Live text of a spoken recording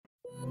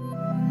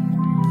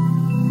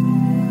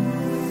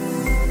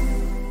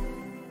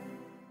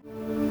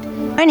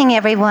Morning,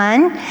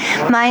 everyone.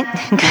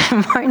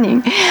 Good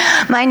morning.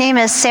 My name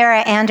is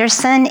Sarah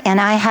Anderson, and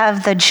I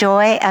have the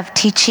joy of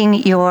teaching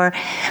your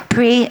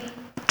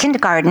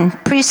kindergarten,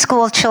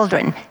 preschool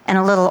children, and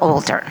a little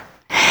older.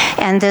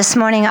 And this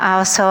morning, I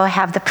also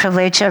have the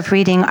privilege of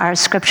reading our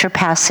scripture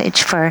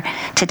passage for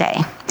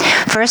today.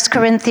 1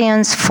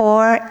 Corinthians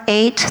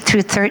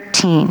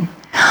 4:8-13.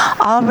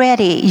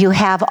 Already you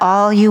have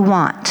all you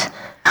want.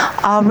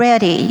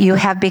 Already you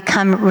have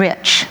become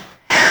rich.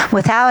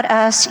 Without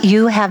us,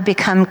 you have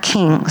become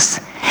kings,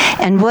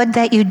 and would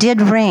that you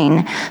did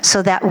reign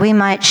so that we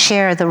might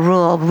share the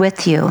rule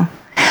with you.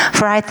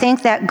 For I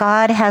think that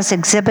God has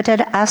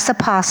exhibited us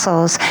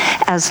apostles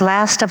as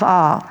last of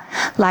all,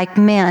 like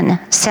men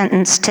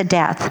sentenced to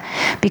death,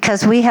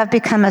 because we have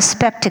become a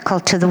spectacle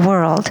to the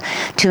world,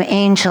 to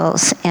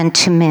angels and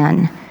to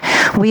men.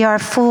 We are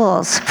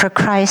fools for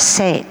Christ's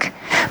sake,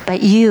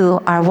 but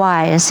you are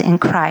wise in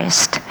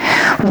Christ.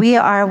 We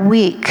are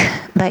weak,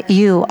 but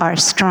you are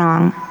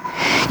strong.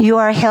 You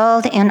are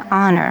held in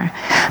honor,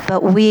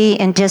 but we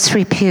in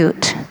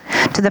disrepute.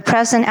 To the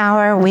present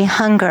hour we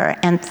hunger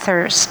and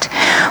thirst.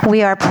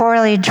 We are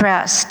poorly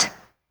dressed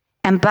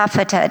and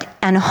buffeted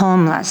and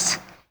homeless,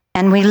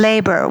 and we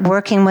labor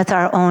working with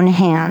our own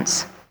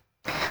hands.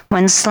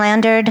 When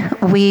slandered,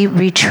 we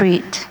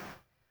retreat.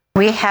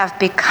 We have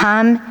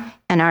become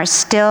and are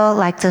still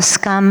like the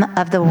scum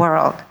of the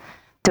world,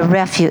 the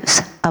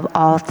refuse of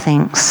all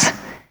things.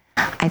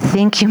 I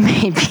think you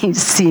may be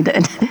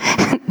seated.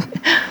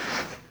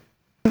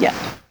 Yeah.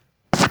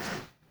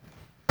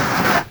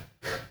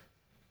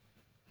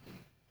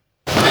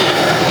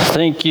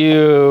 Thank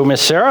you,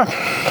 Miss Sarah.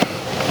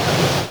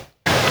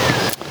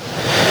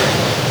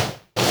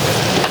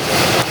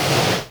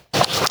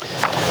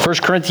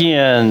 First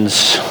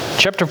Corinthians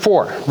chapter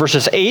 4,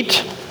 verses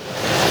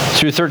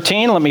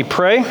 8-13. Let me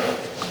pray.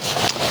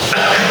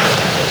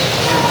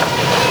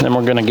 Then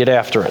we're going to get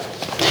after it.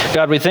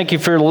 God, we thank you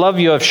for your love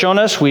you have shown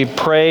us. We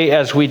pray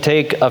as we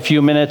take a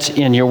few minutes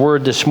in your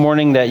word this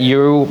morning that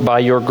you, by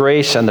your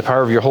grace and the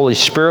power of your Holy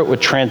Spirit, would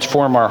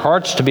transform our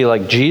hearts to be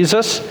like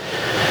Jesus.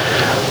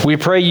 We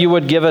pray you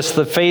would give us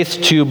the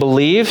faith to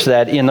believe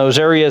that in those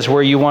areas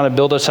where you want to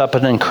build us up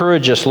and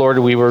encourage us, Lord,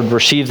 we would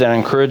receive that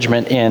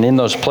encouragement. And in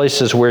those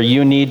places where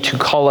you need to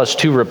call us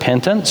to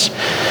repentance,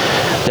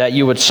 that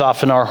you would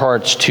soften our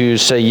hearts to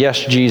say,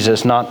 yes,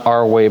 Jesus, not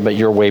our way, but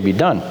your way be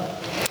done.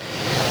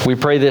 We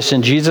pray this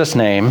in Jesus'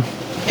 name.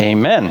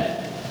 Amen.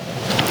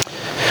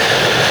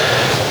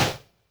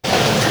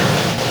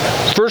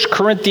 1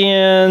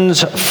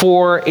 Corinthians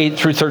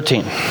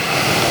 4:8-13.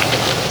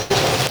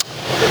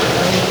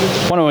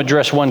 I want to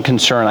address one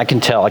concern. I can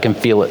tell, I can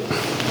feel it.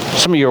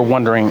 Some of you are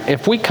wondering,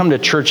 if we come to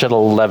church at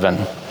 11,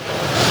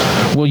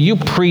 will you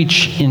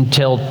preach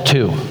until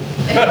 2?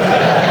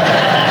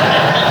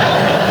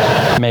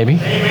 Maybe.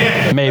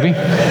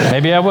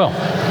 Maybe I will.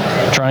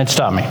 Try and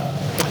stop me.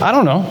 I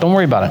don't know. Don't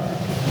worry about it.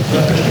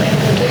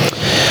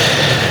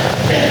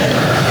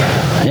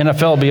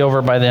 NFL will be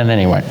over by then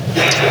anyway.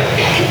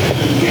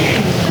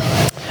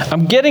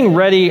 I'm getting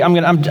ready.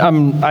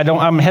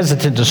 I'm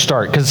hesitant to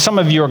start because some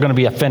of you are going to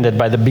be offended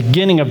by the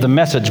beginning of the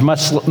message,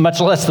 much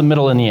less the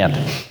middle and the end.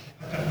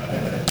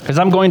 Because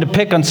I'm going to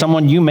pick on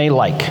someone you may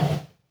like.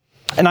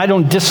 And I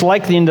don't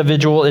dislike the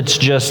individual, it's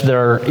just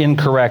they're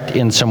incorrect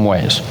in some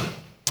ways.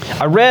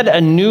 I read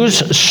a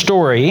news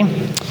story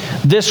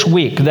this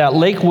week that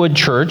Lakewood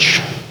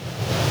Church,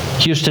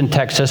 Houston,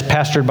 Texas,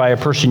 pastored by a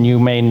person you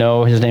may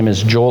know. His name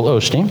is Joel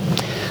Osteen.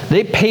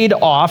 They paid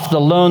off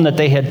the loan that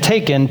they had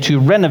taken to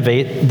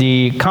renovate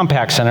the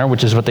Compact Center,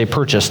 which is what they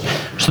purchased.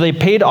 So they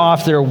paid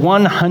off their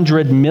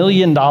 $100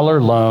 million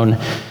loan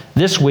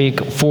this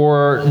week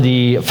for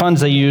the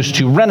funds they used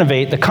to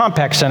renovate the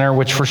Compact Center,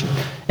 which for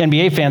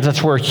NBA fans,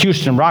 that's where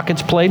Houston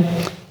Rockets played.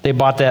 They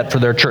bought that for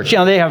their church. You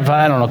know, they have,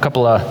 a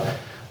couple of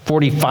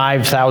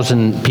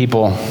 45,000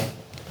 people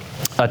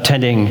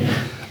attending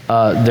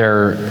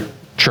their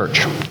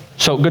church.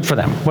 So good for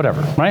them,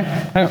 whatever, right?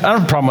 I don't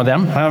have a problem with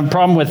them. I have a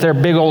problem with their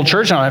big old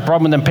church. I don't have a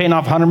problem with them paying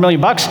off $100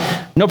 million.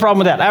 No problem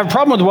with that. I have a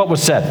problem with what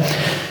was said.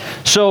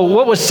 So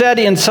what was said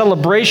in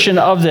celebration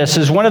of this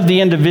is one of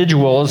the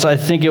individuals, I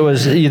think it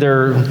was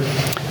either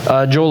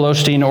Joel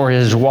Osteen or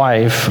his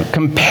wife,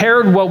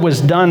 compared what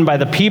was done by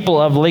the people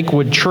of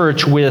Lakewood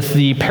Church with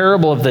the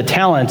parable of the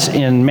talents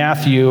in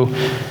Matthew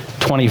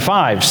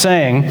 25,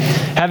 saying,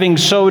 having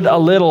sowed a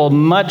little,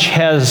 much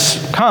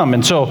has come.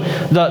 And so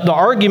the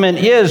argument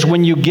is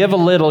when you give a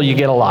little, you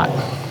get a lot.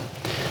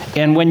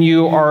 And when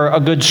you are a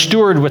good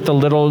steward with the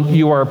little,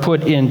 you are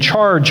put in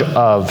charge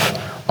of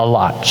a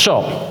lot.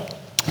 So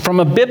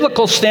from a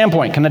biblical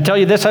standpoint, can I tell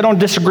you this? I don't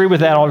disagree with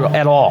that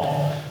at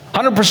all.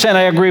 100%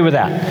 I agree with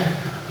that.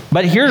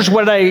 But here's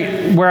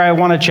where I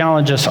want to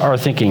challenge us our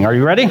thinking. Are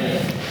you ready?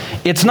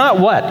 It's not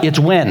what, it's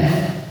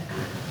when.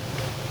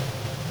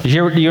 Do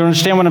you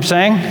understand what I'm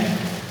saying?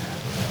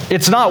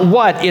 It's not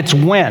what, it's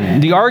when.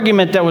 The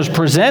argument that was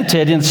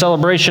presented in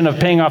celebration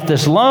of paying off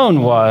this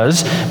loan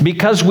was,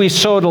 because we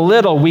sowed a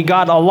little, we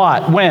got a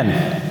lot. When?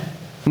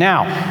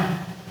 Now.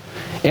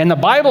 And the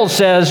Bible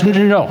says,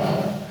 no.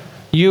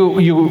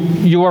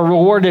 You are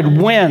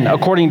rewarded when,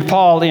 according to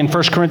Paul in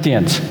 1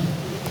 Corinthians?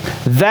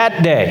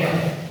 That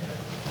day.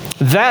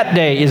 That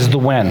day is the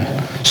when.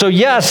 So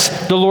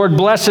yes, the Lord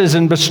blesses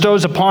and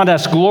bestows upon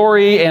us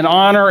glory and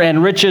honor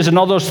and riches and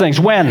all those things.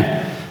 When?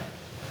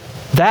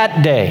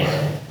 That day.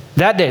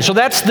 That day. So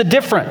that's the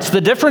difference.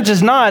 The difference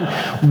is not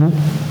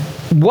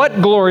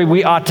what glory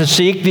we ought to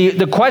seek.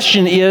 The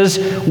question is,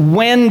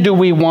 when do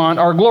we want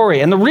our glory?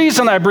 And the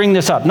reason I bring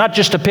this up, not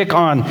just to pick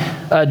on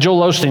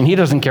Joel Osteen, he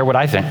doesn't care what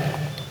I think.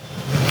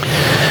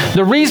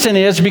 The reason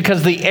is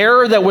because the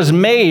error that was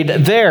made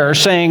there,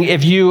 saying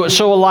if you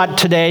sow a lot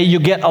today,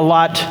 you get a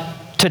lot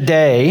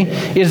today,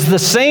 is the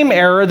same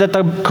error that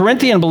the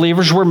Corinthian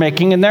believers were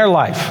making in their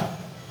life.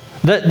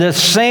 The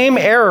same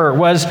error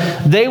was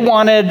they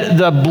wanted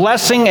the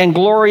blessing and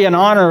glory and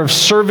honor of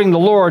serving the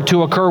Lord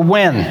to occur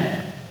when?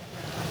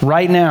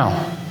 Right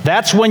now.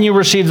 That's when you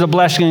receive the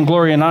blessing and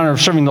glory and honor of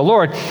serving the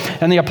Lord.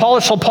 And the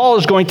Apostle Paul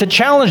is going to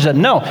challenge that.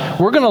 No,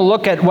 we're going to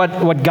look at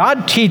what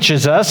God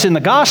teaches us in the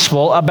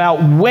gospel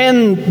about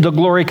when the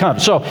glory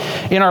comes. So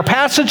in our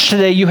passage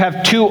today, you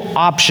have two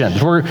options.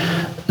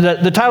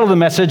 The title of the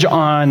message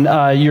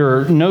on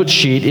your note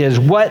sheet is,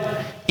 What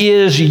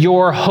is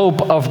your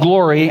hope of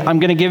glory? I'm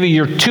going to give you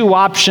your two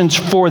options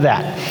for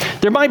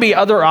that. There might be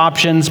other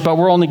options, but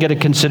we're only going to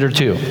consider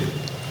two.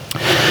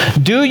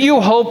 Do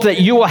you hope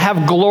that you will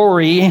have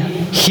glory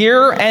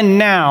here and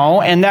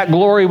now, and that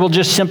glory will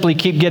just simply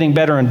keep getting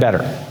better and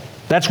better?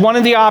 That's one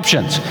of the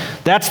options.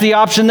 That's the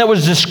option that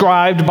was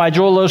described by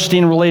Joel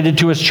Osteen related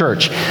to his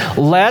church.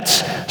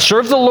 Let's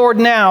serve the Lord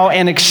now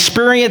and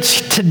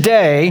experience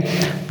today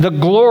the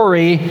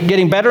glory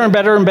getting better and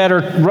better and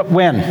better.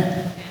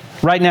 When?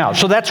 Right now.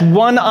 So that's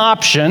one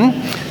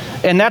option.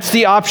 And that's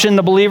the option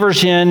the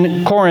believers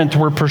in Corinth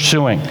were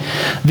pursuing.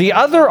 The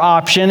other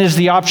option is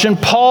the option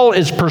Paul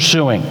is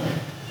pursuing.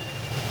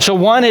 So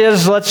one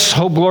is, let's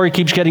hope glory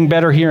keeps getting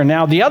better here and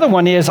now. The other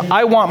one is,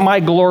 I want my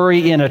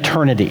glory in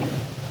eternity.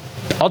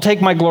 I'll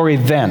take my glory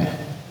then.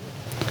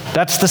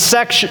 That's the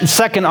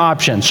second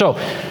option. So,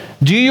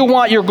 do you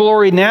want your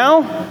glory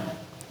now?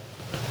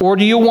 Or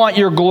do you want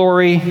your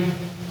glory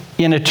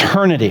in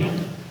eternity?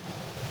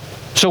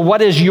 So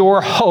what is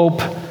your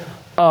hope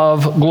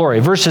of glory?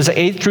 Verses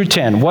 8 through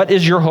 10. What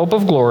is your hope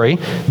of glory?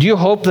 Do you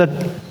hope that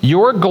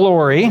your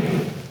glory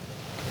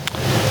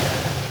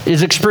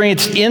is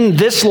experienced in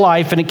this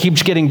life and it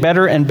keeps getting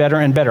better and better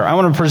and better? I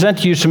want to present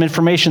to you some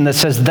information that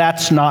says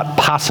that's not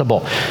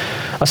possible.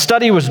 A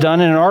study was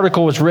done and an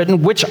article was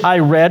written, which I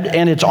read,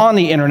 and it's on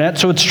the internet,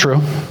 so it's true.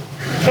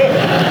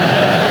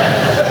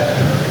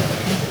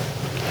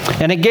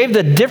 And it gave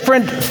the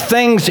different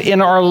things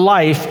in our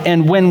life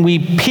and when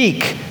we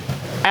peak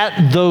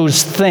at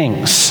those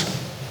things.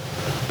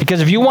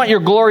 Because if you want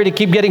your glory to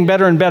keep getting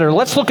better and better,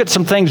 let's look at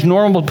some things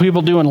normal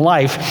people do in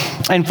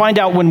life and find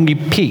out when we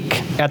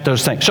peak at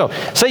those things. So,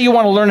 say you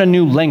want to learn a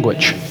new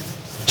language.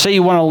 Say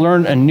you want to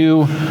learn a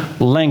new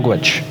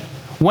language.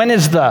 When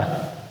is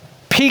the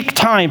peak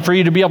time for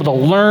you to be able to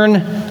learn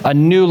a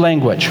new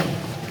language?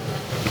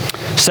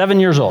 7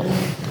 years old.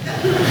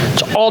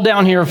 It's all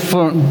downhill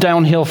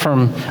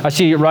from, I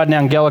see Rod and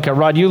Angelica.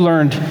 Rod, you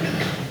learned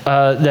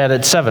that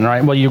at 7,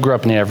 right? Well, you grew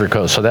up in the Ivory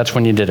Coast, so that's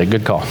when you did it.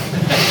 Good call.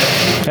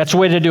 That's the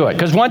way to do it.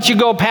 Because once you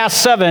go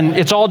past 7,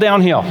 it's all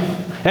downhill.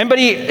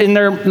 Anybody in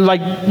their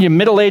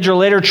middle age or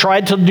later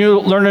tried to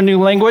learn a new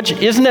language?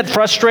 Isn't it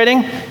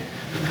frustrating?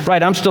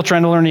 Right, I'm still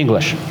trying to learn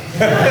English.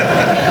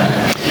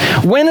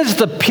 When is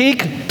the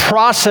peak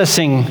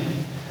processing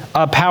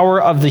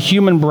power of the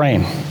human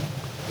brain?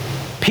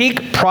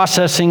 Peak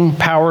processing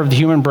power of the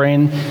human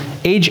brain,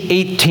 age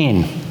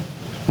 18.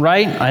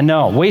 Right? I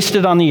know.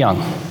 Wasted on the young.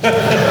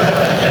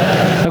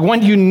 Like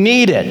when you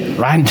need it,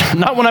 right?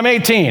 Not when I'm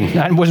 18.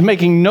 I was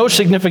making no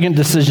significant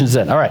decisions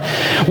then. All right.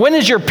 When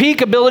is your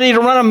peak ability to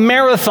run a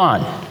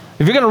marathon?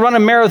 If you're going to run a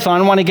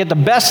marathon, want to get the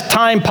best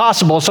time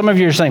possible, some of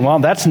you are saying, well,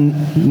 that's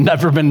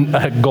never been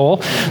a goal.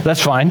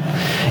 That's fine.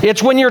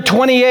 It's when you're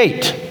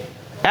 28.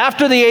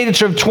 After the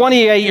age of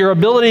 28, your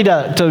ability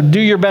to do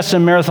your best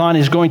in a marathon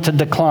is going to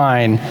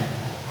decline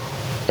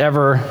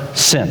ever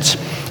since.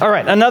 All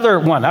right, another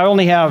one. I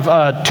only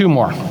have 2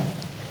 more.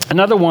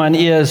 Another one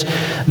is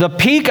the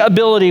peak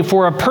ability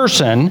for a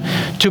person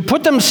to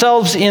put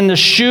themselves in the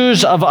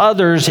shoes of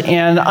others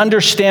and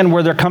understand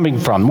where they're coming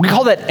from. We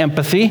call that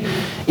empathy.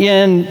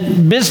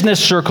 In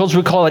business circles,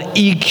 we call it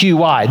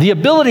EQI. The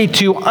ability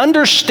to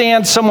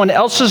understand someone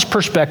else's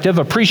perspective,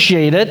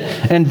 appreciate it,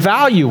 and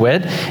value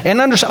it, and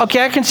understand,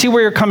 okay, I can see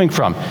where you're coming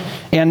from.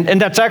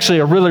 And that's actually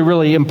a really,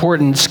 really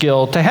important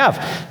skill to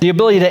have. The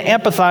ability to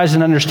empathize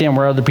and understand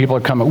where other people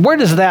are coming. Where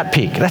does that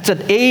peak? That's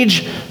at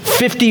age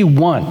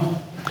 51.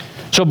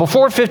 So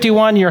before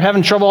 51, you're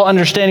having trouble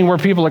understanding where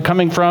people are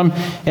coming from.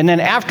 And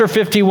then after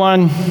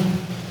 51,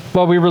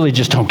 well, we really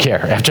just don't care.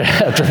 After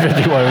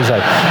 51, it was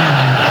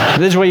like,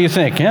 this is what you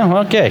think. Yeah,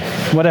 okay,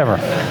 whatever.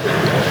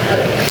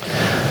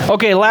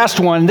 Okay,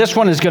 last one. This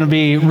one is going to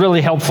be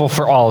really helpful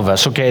for all of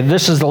us. Okay,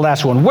 this is the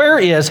last one. Where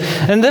is,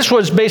 and this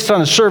was based on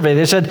a survey,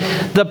 they said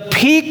the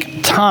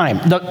peak time,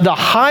 the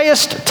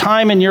highest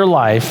time in your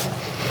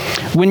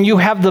life when you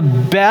have the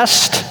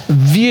best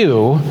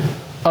view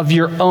of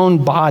your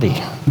own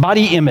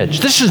body image.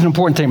 This is an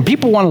important thing.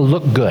 People want to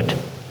look good.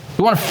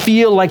 They want to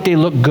feel like they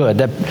look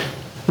good.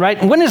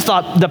 Right? When is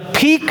the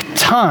peak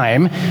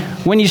time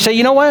when you say,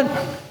 you know what?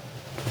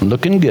 I'm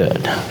looking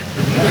good.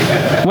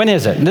 When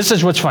is it? This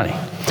is what's funny.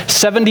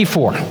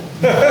 74.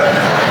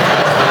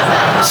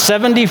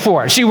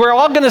 74. See, we're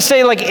all going to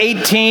say like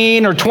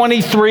 18 or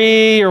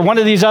 23 or one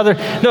of these other.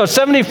 No,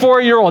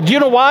 74-year-old. Do you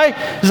know why?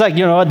 It's like,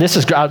 you know what? This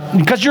is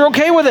because you're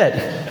okay with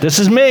it. This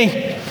is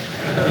me.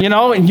 You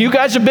know, and you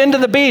guys have been to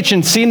the beach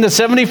and seen the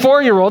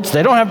 74-year-olds.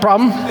 They don't have a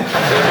problem.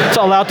 It's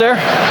all out there.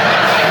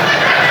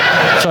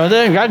 So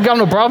they got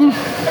no problem.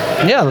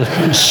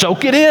 Yeah,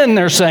 soak it in,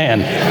 they're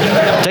saying.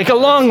 Take a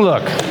long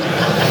look.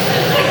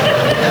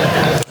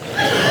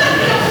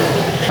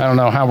 I don't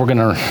know how we're going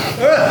to...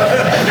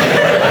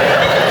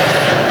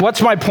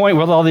 What's my point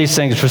with all these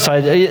things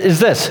besides is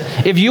this.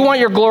 If you want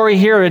your glory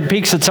here, it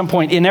peaks at some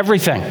point in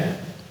everything.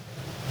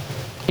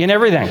 In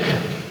everything.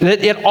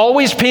 It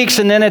always peaks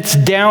and then it's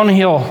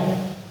downhill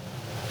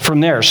from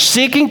there.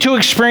 Seeking to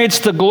experience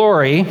the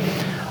glory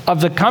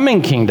of the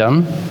coming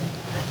kingdom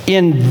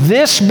in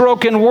this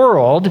broken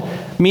world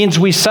means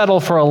we settle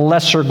for a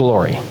lesser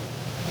glory.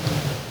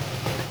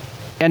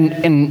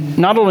 And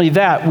not only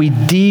that, we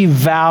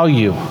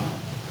devalue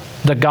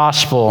the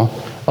gospel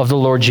of the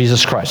Lord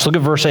Jesus Christ. Look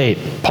at verse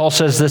 8. Paul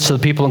says this to the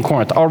people in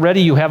Corinth.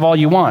 Already you have all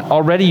you want.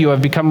 Already you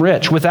have become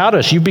rich. Without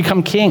us, you've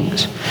become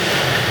kings.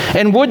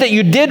 And would that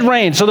you did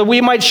reign so that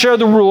we might share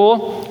the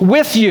rule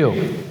with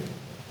you.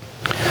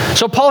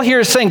 So Paul here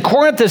is saying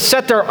Corinth has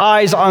set their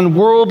eyes on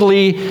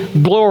worldly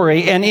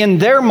glory, and in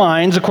their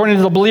minds, according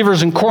to the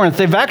believers in Corinth,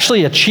 they've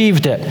actually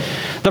achieved it.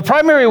 The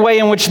primary way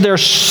in which they're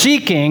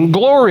seeking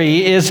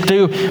glory is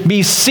to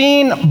be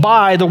seen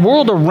by the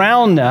world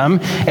around them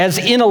as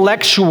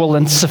intellectual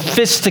and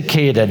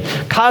sophisticated,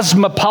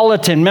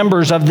 cosmopolitan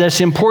members of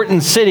this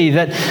important city,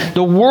 that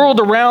the world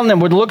around them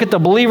would look at the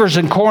believers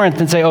in Corinth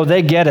and say, oh,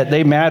 they get it,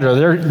 they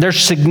matter, they're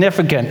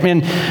significant.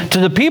 And to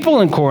the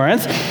people in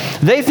Corinth,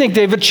 they think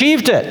they've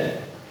achieved it.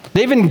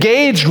 They've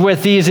engaged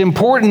with these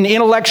important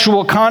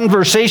intellectual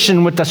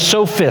conversation with the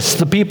sophists,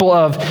 the people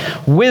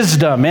of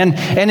wisdom. And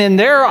in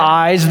their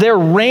eyes, they're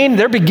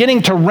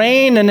beginning to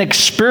reign and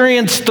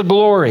experience the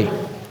glory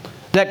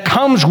that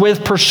comes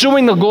with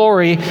pursuing the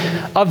glory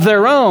of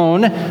their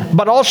own,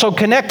 but also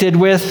connected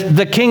with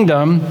the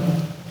kingdom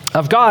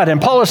of God.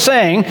 And Paul is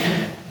saying,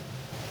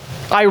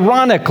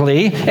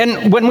 ironically,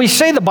 and when we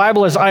say the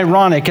Bible is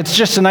ironic, it's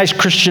just a nice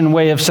Christian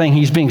way of saying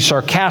he's being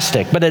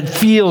sarcastic, but it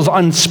feels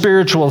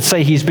unspiritual to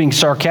say he's being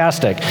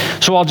sarcastic.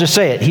 So I'll just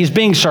say it. He's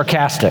being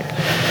sarcastic.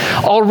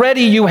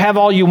 Already you have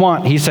all you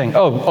want. He's saying,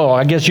 oh,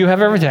 I guess you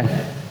have everything.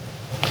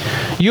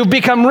 You've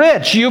become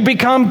rich. You've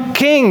become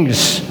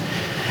kings.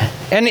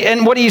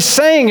 And what he's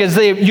saying is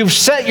you've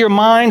set your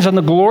minds on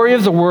the glory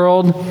of the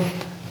world,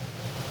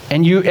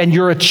 and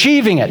you're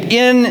achieving it.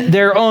 In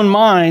their own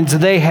minds,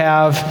 they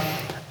have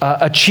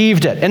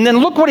achieved it. And then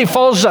look what he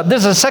follows up.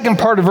 This is the second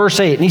part of verse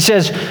 8. And he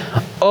says,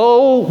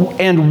 oh,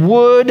 and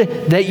would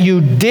that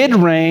you did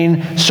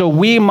reign so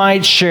we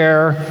might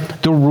share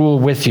the rule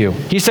with you.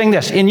 He's saying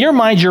this. In your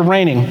mind, you're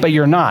reigning, but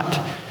you're not.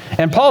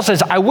 And Paul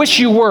says, I wish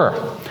you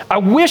were. I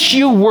wish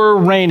you were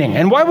reigning.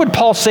 And why would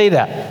Paul say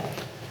that?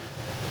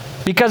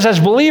 Because as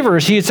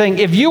believers, he's saying,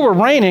 if you were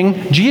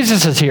reigning,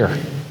 Jesus is here.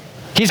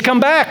 He's come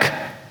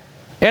back.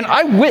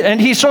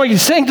 And he's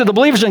saying to the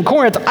believers in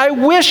Corinth, I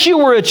wish you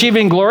were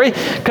achieving glory,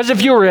 because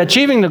if you were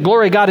achieving the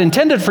glory God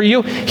intended for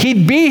you,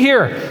 he'd be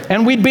here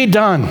and we'd be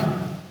done.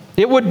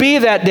 It would be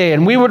that day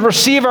and we would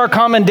receive our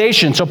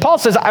commendation. So Paul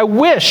says, I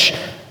wish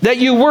that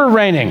you were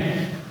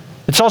reigning.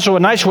 It's also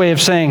a nice way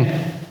of saying,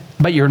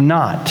 but you're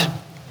not.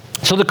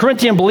 So the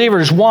Corinthian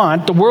believers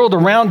want the world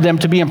around them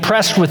to be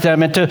impressed with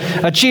them and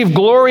to achieve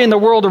glory in the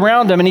world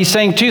around them. And he's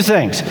saying two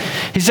things.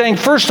 He's saying,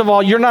 first of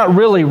all, you're not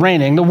really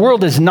reigning. The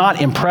world is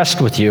not impressed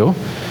with you.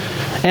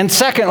 And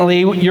secondly,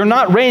 you're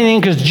not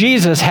reigning because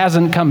Jesus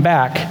hasn't come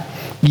back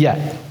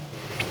yet.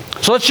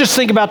 So let's just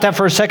think about that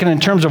for a second in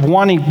terms of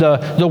wanting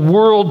the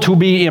world to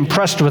be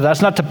impressed with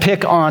us, not to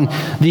pick on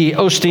the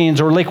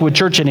Osteens or Lakewood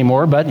Church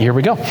anymore, but here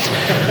we go.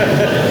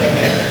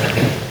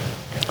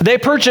 They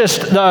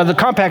purchased the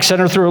Compact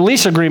Center through a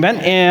lease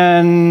agreement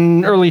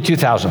in early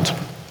 2000s.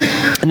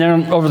 And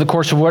then over the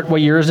course of what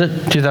year is it?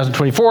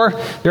 2024,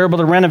 they're able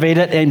to renovate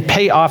it and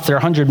pay off their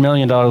 $100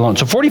 million loan.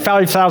 So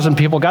 45,000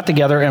 people got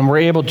together and were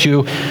able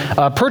to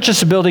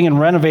purchase a building and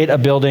renovate a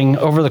building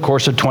over the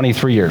course of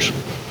 23 years.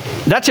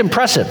 That's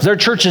impressive. Their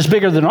church is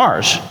bigger than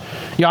ours.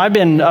 You know, I've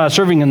been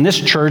serving in this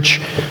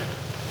church,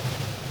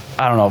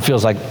 I don't know, it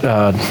feels like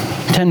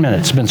 10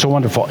 minutes. It's been so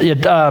wonderful.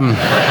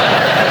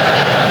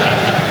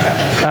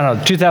 I don't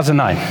know,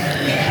 2009.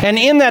 And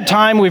in that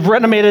time, we've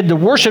renovated the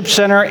worship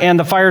center and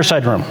the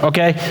fireside room,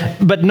 okay?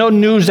 But no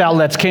news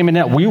outlets came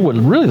in. We would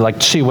really like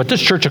to see what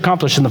this church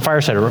accomplished in the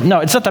fireside room.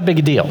 No, it's not that big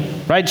a deal,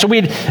 right? So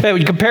we'd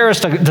compare us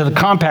to the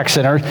Compact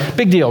Center.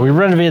 Big deal. We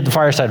renovated the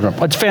fireside room.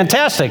 It's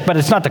fantastic, but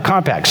it's not the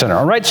Compact Center,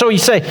 all right? So you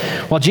say,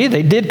 well, gee,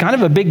 they did kind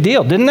of a big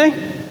deal, didn't they?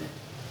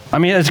 I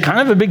mean, it's kind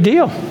of a big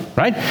deal,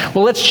 right?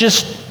 Well, let's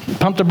just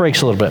pump the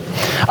brakes a little bit.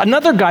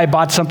 Another guy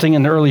bought something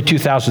in the early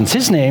 2000s.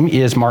 His name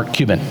is Mark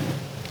Cuban.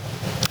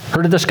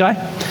 Heard of this guy?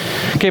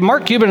 Okay,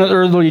 Mark Cuban in the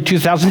early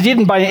 2000s, he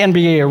didn't buy an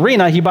NBA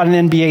arena, he bought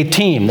an NBA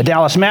team, the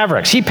Dallas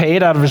Mavericks. He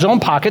paid out of his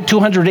own pocket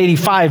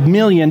 $285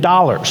 million.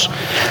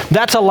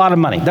 That's a lot of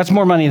money. That's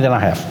more money than I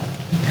have.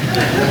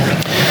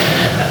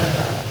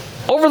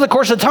 Over the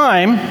course of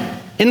time,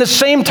 in the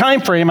same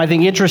time frame, I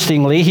think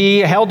interestingly, he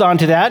held on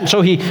to that, and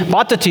so he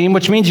bought the team,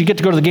 which means you get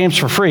to go to the games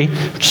for free,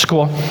 which is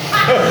cool.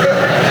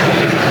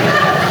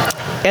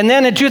 And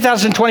then in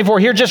 2024,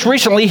 here just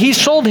recently, he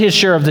sold his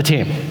share of the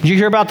team. Did you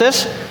hear about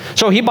this?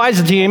 So he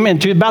buys the team,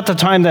 and to about the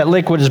time that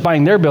Lakewood is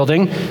buying their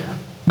building,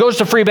 goes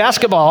to free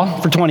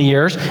basketball for 20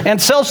 years,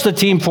 and sells the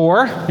team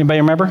for,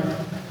 anybody remember?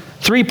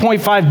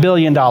 $3.5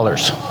 billion.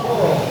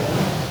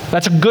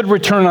 That's a good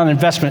return on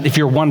investment if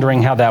you're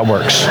wondering how that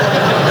works.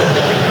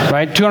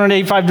 Right?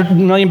 $285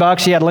 million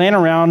he had laying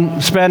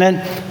around, spent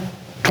it.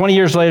 20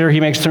 years later, he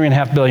makes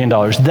 $3.5 billion.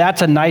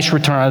 That's a nice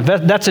return on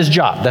investment. That's his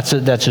job.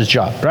 That's his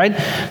job, right?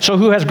 So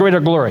who has greater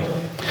glory?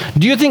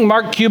 Do you think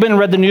Mark Cuban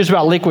read the news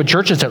about Lakewood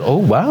Church and said, oh,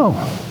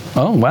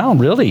 wow,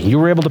 really? You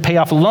were able to pay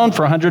off a loan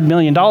for $100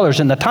 million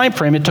in the time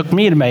frame it took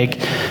me to make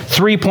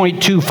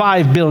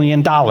 $3.25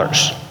 billion.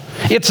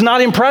 It's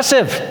not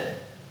impressive.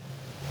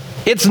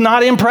 It's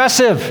not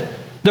impressive.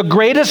 The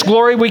greatest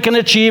glory we can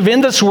achieve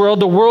in this world,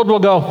 the world will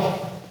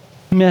go,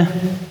 meh.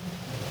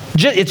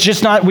 It's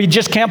just not, we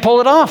just can't pull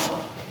it off.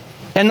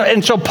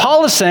 And so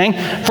Paul is saying,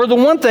 for the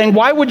one thing,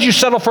 why would you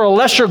settle for a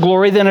lesser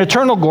glory than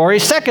eternal glory?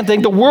 Second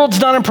thing, the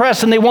world's not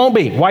impressed and they won't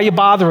be. Why are you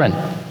bothering?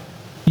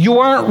 You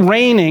aren't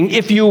reigning.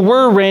 If you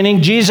were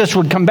reigning, Jesus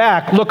would come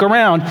back, look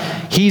around.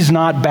 He's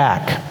not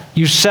back.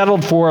 You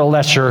settled for a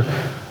lesser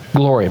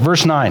glory.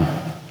 Verse 9.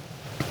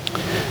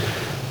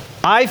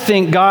 I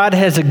think God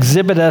has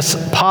exhibited us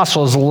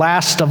apostles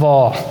last of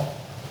all,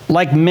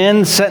 like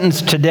men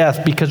sentenced to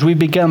death, because we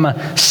become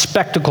a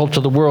spectacle to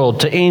the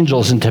world, to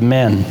angels and to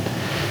men.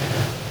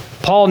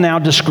 Paul now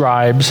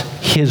describes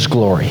his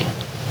glory.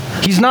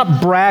 He's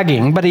not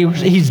bragging, but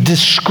he's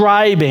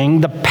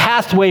describing the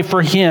pathway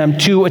for him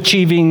to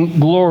achieving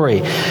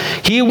glory.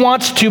 He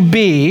wants to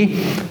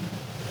be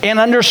and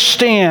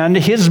understand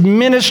his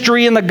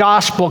ministry in the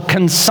gospel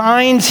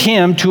consigns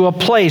him to a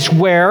place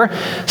where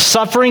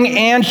suffering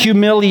and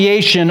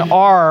humiliation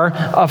are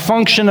a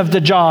function of the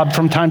job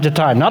from time to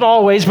time. Not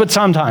always, but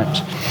sometimes.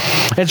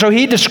 And so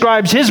he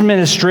describes his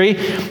ministry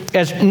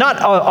as not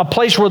a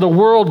place where the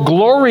world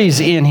glories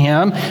in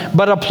him,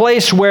 but a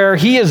place where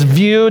he is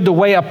viewed the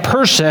way a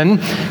person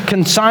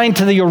consigned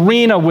to the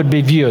arena would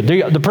be viewed.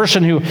 The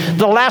person who,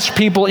 the last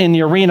people in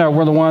the arena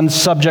were the ones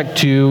subject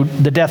to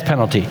the death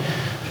penalty.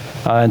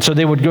 And so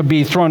they would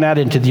be thrown out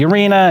into the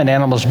arena and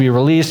animals would be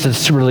released.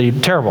 It's really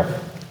terrible.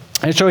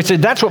 And so he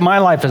said, that's what my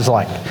life is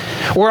like.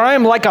 Or I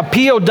am like a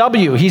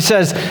POW. He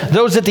says,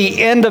 those at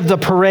the end of the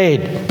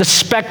parade, the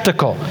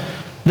spectacle.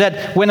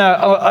 That when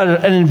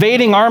an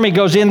invading army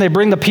goes in, they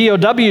bring the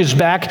POWs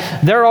back,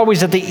 they're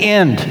always at the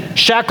end,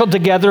 shackled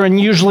together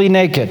and usually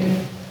naked.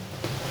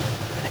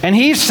 And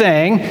he's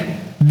saying,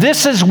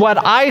 this is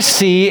what I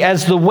see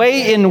as the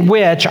way in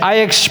which I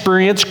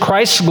experience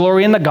Christ's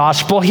glory in the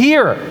gospel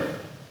here.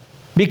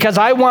 Because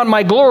I want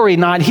my glory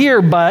not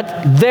here,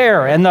 but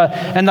there. And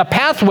the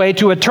pathway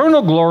to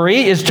eternal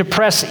glory is to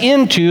press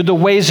into the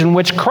ways in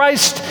which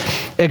Christ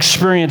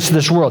experienced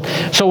this world.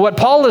 So what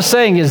Paul is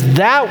saying is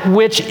that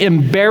which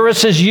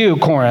embarrasses you,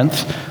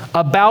 Corinth,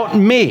 about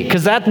me,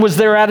 because that was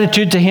their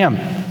attitude to him.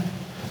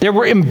 They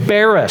were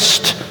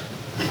embarrassed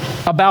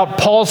about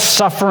Paul's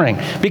suffering,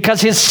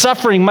 because his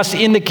suffering must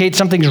indicate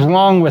something's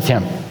wrong with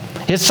him.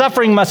 His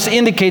suffering must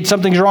indicate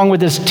something's wrong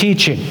with his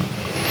teaching.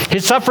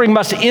 His suffering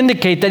must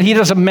indicate that he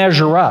doesn't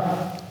measure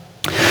up.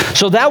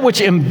 So that which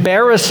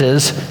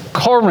embarrasses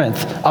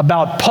Corinth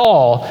about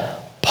Paul,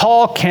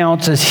 Paul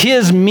counts as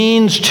his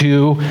means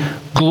to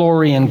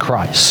glory in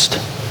Christ.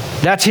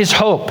 That's his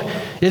hope.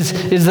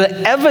 Is the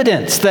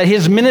evidence that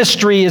his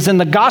ministry is in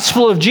the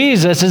gospel of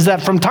Jesus is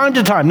that from time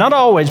to time, not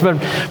always, but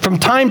from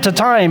time to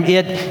time,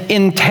 it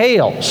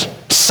entails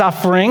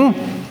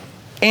suffering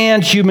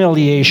and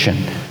humiliation.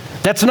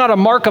 That's not a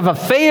mark of a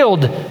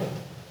failed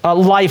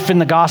life in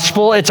the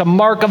gospel. It's a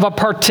mark of a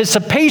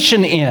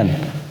participation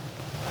in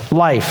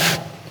life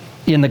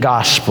in the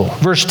gospel.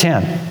 Verse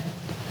 10,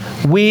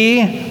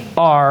 we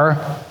are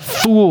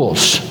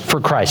fools for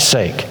Christ's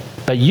sake,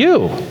 but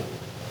you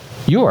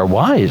are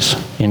wise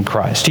in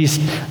Christ. He's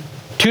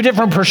two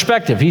different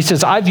perspectives. He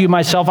says, I view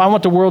myself, I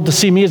want the world to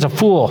see me as a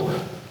fool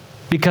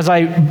because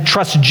I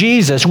trust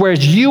Jesus,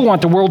 whereas you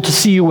want the world to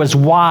see you as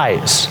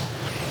wise.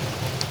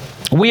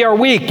 We are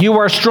weak, you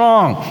are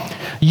strong.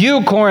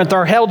 You, Corinth,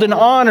 are held in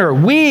honor.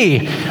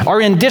 We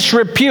are in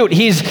disrepute.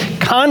 He's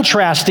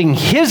contrasting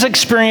his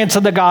experience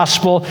of the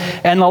gospel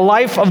and the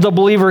life of the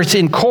believers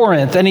in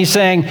Corinth. And he's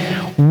saying,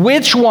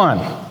 which one?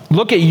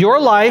 Look at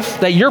your life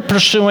that you're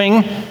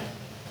pursuing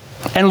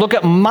and look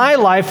at my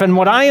life and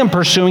what I am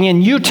pursuing,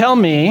 and you tell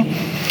me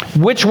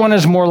which one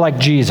is more like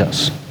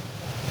Jesus.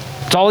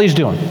 That's all he's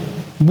doing.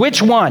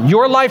 Which one,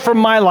 your life or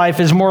my life,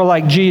 is more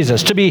like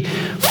Jesus? To be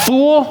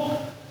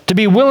fool, to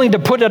be willing to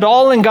put it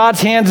all in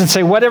God's hands and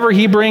say, whatever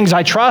he brings,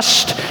 I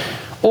trust,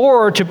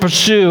 or to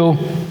pursue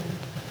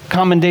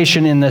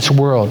commendation in this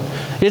world?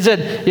 Is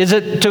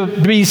it to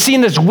be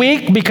seen as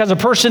weak because a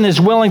person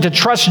is willing to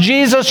trust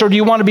Jesus, or do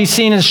you want to be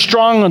seen as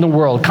strong in the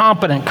world,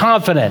 competent,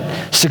 confident,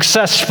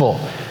 successful?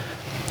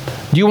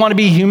 Do you want to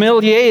be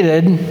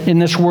humiliated in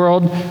this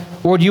world,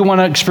 or do you want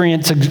to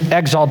experience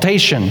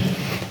exaltation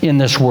in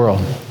this world?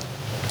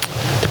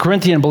 The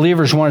Corinthian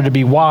believers wanted to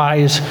be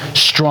wise,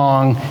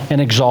 strong, and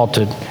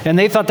exalted. And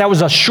they thought that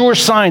was a sure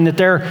sign that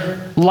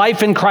their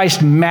life in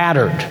Christ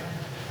mattered.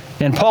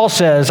 And Paul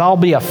says, I'll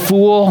be a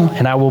fool,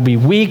 and I will be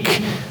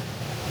weak,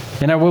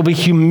 and I will be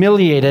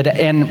humiliated.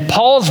 And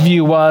Paul's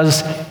view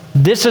was,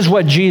 this is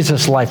what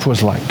Jesus' life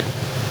was like.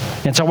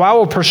 And so I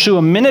will pursue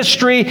a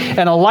ministry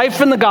and a life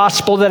in the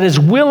gospel that is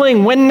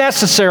willing, when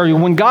necessary,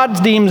 when God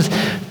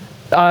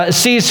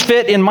sees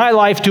fit in my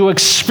life, to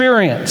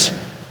experience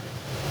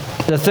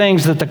the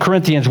things that the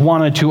Corinthians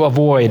wanted to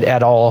avoid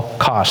at all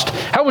cost.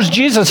 How was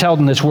Jesus held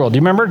in this world? Do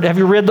you remember? Have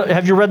you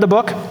read the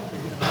book?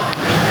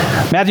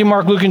 Matthew,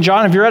 Mark, Luke, and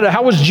John, have you read it?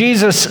 How was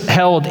Jesus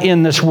held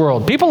in this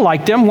world? People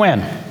liked him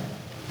when?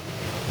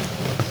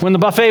 When the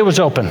buffet was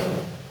open.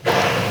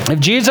 If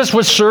Jesus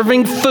was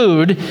serving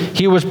food,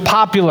 he was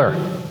popular.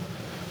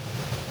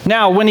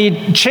 Now, when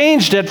he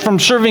changed it from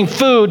serving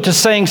food to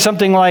saying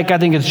something like, I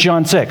think it's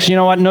John 6, you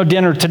know what, no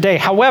dinner today.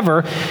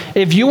 However,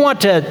 if you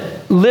want to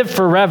live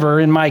forever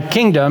in my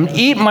kingdom,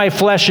 eat my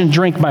flesh and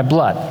drink my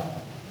blood.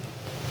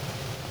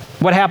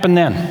 What happened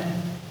then?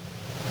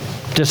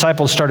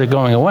 Disciples started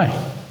going away.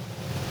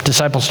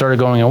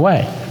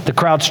 The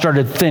crowd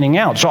started thinning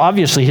out. So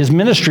obviously his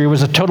ministry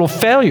was a total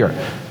failure.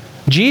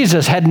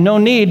 Jesus had no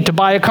need to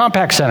buy a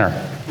compact center.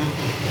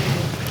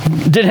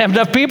 Didn't have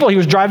enough people. He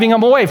was driving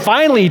them away.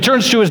 Finally, he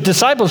turns to his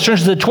disciples,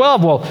 turns to the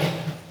 12. Well,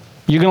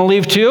 you going to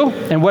leave too?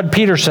 And what did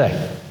Peter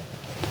say?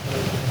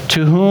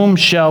 To whom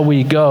shall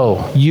we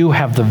go? You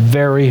have the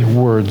very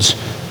words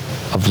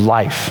of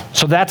life.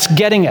 So that's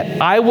getting it.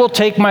 I will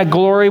take my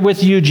glory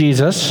with you,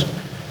 Jesus,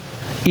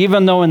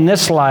 even though in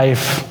this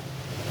life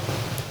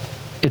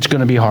it's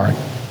going to be hard.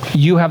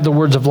 You have the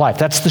words of life.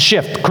 That's the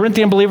shift.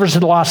 Corinthian believers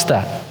had lost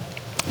that.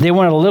 They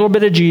wanted a little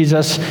bit of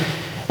Jesus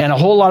and a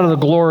whole lot of the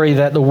glory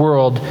that the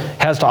world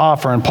has to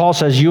offer. And Paul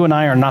says, you and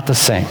I are not the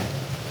same.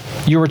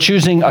 You are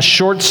choosing a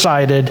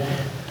short-sighted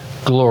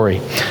glory.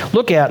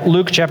 Look at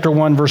Luke chapter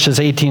 1, verses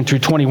 18 through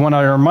 21.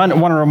 I want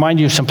to remind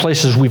you of some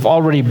places we've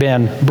already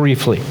been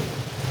briefly.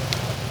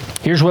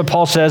 Here's what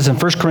Paul says in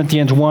 1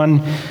 Corinthians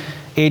 1,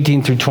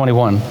 18 through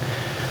 21.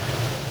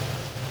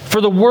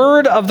 For the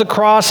word of the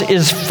cross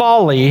is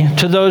folly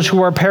to those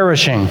who are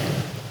perishing,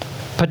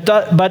 but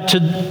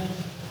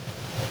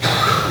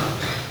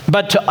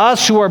to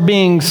us who are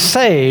being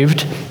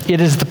saved, it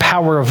is the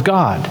power of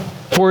God.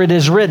 For it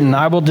is written,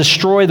 I will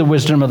destroy the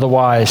wisdom of the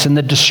wise, and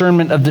the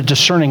discernment of the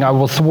discerning I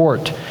will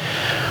thwart.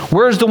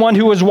 Where is the one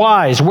who is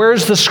wise? Where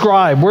is the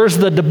scribe? Where is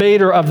the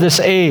debater of this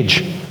age?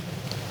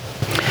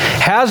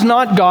 Has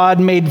not God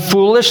made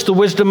foolish the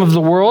wisdom of the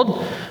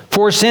world?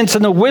 For since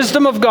in the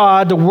wisdom of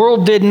God, the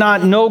world did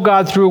not know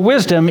God through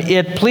wisdom,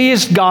 it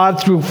pleased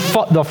God through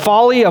the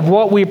folly of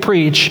what we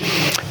preach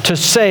to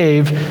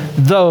save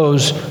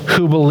those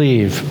who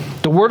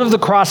believe. The word of the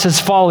cross is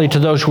folly to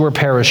those who are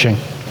perishing.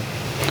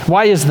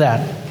 Why is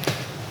that?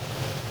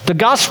 The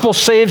gospel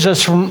saves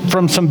us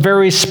from some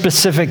very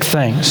specific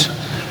things.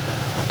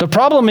 The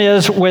problem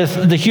is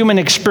with the human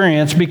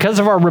experience, because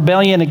of our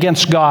rebellion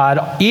against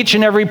God, each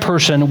and every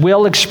person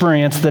will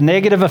experience the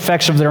negative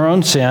effects of their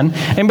own sin.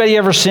 Anybody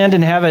ever sinned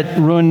and have it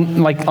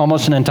ruin like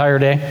almost an entire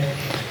day?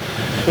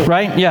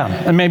 Right? Yeah.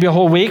 And maybe a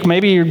whole week.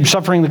 Maybe you're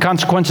suffering the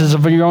consequences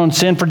of your own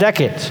sin for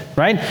decades.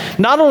 Right?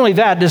 Not only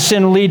that, does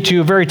sin lead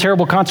to very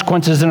terrible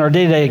consequences in our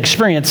day-to-day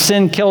experience.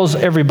 Sin kills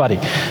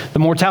everybody. The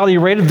mortality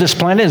rate of this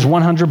planet is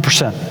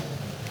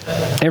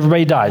 100%.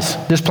 Everybody dies.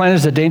 This planet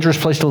is a dangerous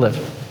place to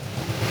live.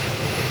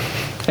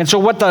 And so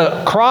what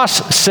the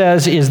cross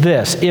says is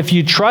this: if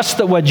you trust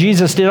that what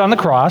Jesus did on the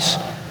cross,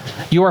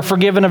 you are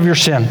forgiven of your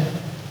sin.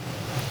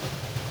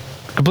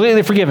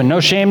 Completely forgiven. No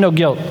shame, no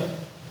guilt.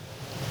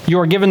 You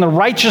are given the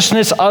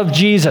righteousness of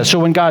Jesus. So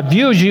when God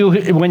views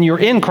you, when you're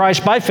in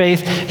Christ by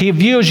faith, he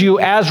views you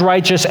as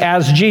righteous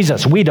as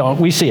Jesus. We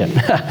don't. We see it.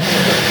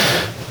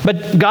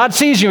 But God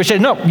sees you and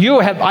says, no, you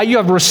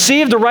have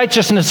received the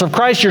righteousness of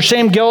Christ, your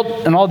same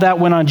guilt, and all that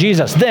went on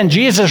Jesus. Then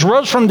Jesus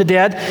rose from the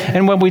dead,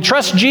 and when we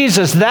trust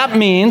Jesus, that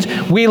means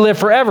we live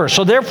forever.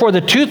 So therefore,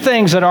 the two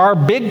things that are our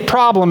big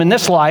problem in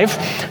this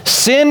life,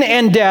 sin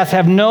and death,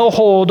 have no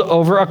hold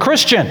over a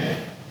Christian.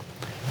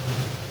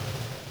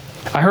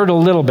 I heard a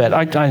little bit.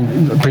 I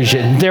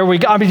appreciate it. There we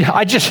go. I mean,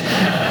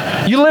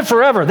 you live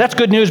forever. That's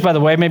good news, by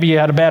the way. Maybe you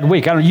had a bad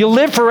week. You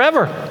live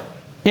forever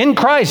in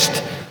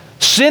Christ.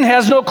 Sin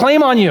has no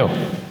claim on you.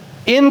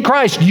 In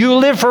Christ, you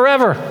live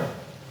forever.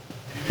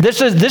 This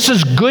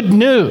is good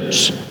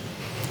news.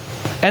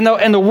 And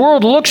the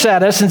world looks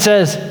at us and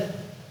says,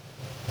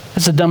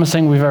 that's the dumbest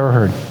thing we've ever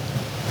heard.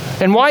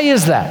 And why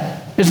is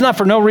that? It's not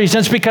for no reason.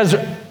 It's because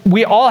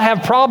we all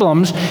have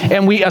problems,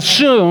 and we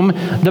assume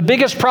the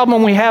biggest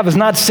problem we have is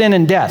not sin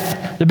and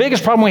death. The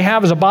biggest problem we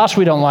have is a boss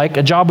we don't like,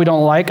 a job we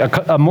don't like,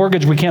 a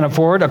mortgage we can't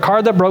afford, a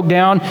car that broke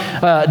down,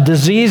 a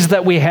disease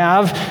that we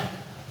have.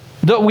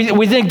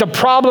 We think the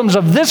problems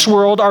of this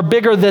world are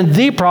bigger than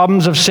the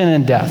problems of sin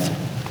and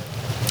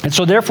death. And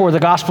so therefore the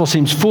gospel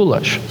seems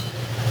foolish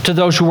to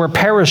those who are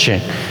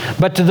perishing.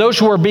 But to those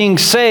who are being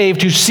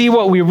saved, who see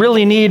what we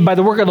really need by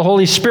the work of the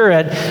Holy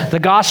Spirit, the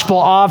gospel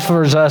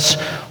offers us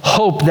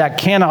hope that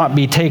cannot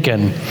be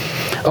taken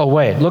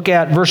away. Look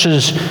at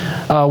verses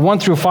 1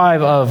 through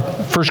 5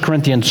 of 1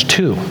 Corinthians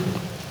 2.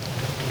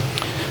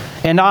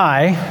 And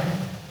I,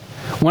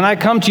 when I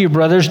come to you,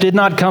 brothers, did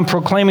not come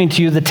proclaiming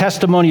to you the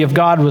testimony of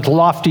God with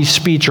lofty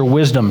speech or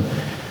wisdom.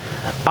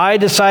 I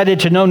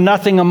decided to know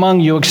nothing among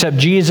you except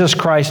Jesus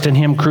Christ and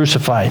Him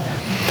crucified.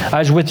 I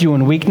was with you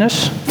in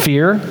weakness,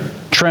 fear,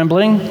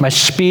 trembling. My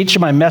speech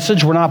and my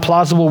message were not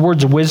plausible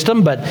words of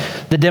wisdom, but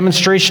the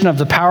demonstration of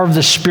the power of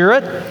the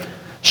Spirit,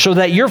 so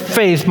that your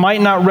faith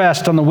might not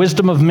rest on the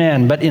wisdom of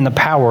men, but in the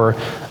power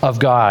of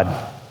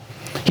God.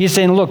 He's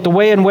saying, look, the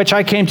way in which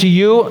I came to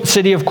you,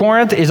 city of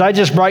Corinth, is I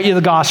just brought you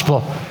the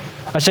gospel.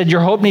 I said,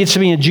 your hope needs to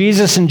be in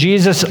Jesus and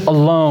Jesus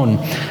alone.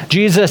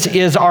 Jesus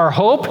is our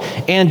hope,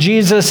 and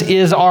Jesus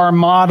is our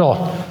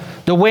model.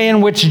 The way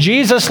in which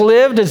Jesus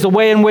lived is the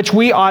way in which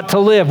we ought to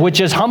live, which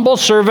is humble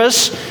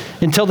service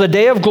until the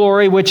day of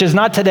glory, which is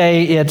not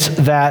today, it's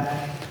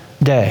that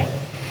day.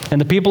 And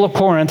the people of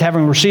Corinth,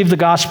 having received the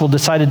gospel,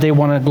 decided they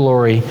wanted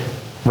glory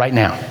right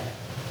now.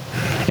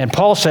 And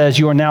Paul says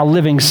you are now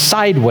living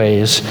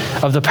sideways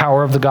of the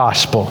power of the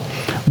gospel.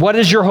 What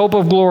is your hope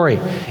of glory?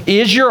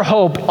 Is your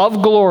hope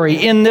of glory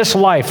in this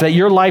life that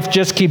your life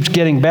just keeps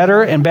getting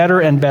better and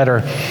better and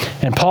better?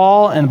 And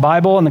Paul and the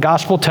Bible and the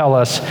gospel tell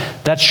us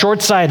that's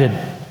short-sighted.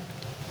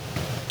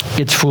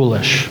 It's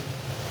foolish.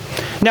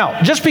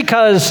 Now, just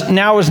because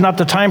now is not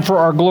the time for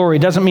our glory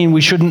doesn't mean we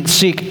shouldn't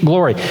seek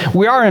glory.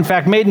 We are, in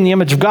fact, made in the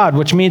image of God,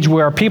 which means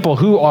we are people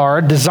who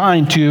are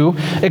designed to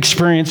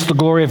experience the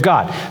glory of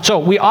God. So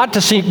we ought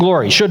to seek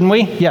glory, shouldn't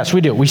we? Yes,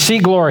 we do. We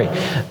seek glory.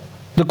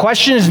 The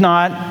question is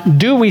not,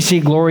 do we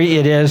seek glory?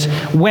 It is,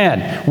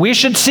 when. We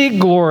should seek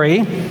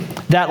glory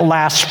that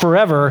lasts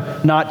forever,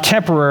 not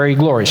temporary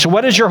glory. So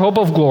what is your hope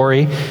of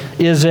glory?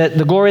 Is it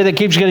the glory that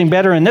keeps getting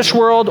better in this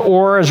world,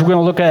 or, as we're going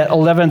to look at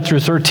 11 through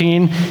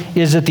 13,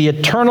 is it the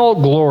eternal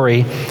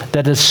glory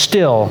that is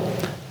still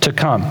to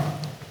come?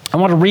 I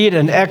want to read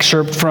an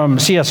excerpt from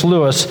C.S.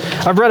 Lewis.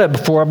 I've read it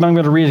before, but I'm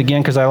going to read it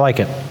again because I like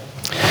it.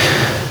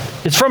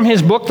 It's from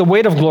his book, The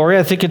Weight of Glory.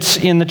 I think it's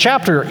in the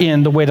chapter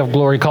in The Weight of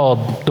Glory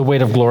called The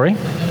Weight of Glory.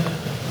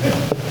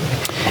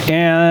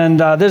 And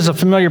this is a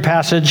familiar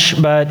passage,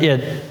 but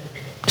it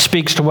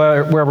speaks to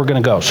where we're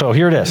going to go. So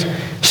here it is.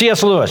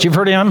 C.S. Lewis, you've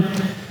heard of him?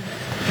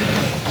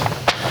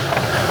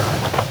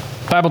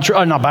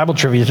 Not Bible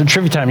trivia, it's a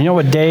trivia time. You know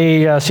what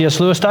day C.S.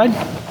 Lewis died?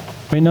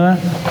 We know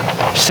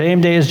that? Same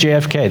day as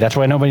JFK. That's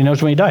why nobody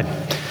knows when he died.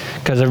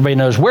 Because everybody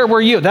knows, where were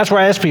you? That's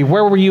why I asked people,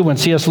 where were you when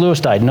C.S. Lewis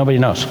died? Nobody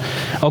knows.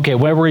 Okay,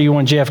 where were you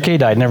when JFK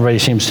died? And everybody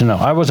seems to know.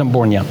 I wasn't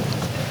born yet.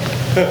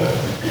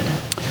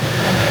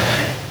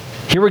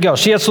 Here we go.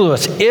 C.S.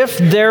 Lewis. If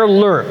there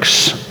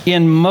lurks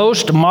in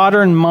most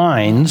modern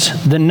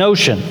minds the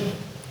notion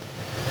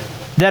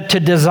that to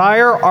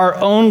desire our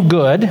own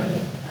good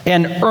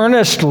and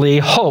earnestly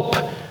hope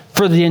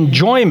for the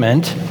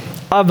enjoyment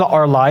of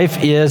our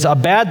life is a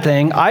bad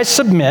thing, I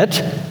submit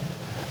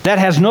that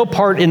has no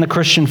part in the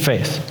Christian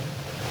faith.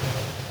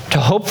 To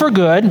hope for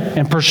good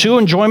and pursue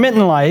enjoyment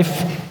in life,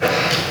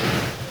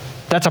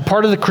 that's a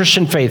part of the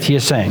Christian faith, he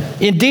is saying.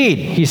 Indeed,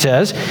 he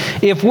says,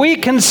 if we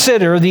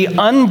consider the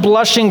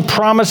unblushing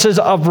promises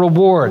of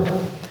reward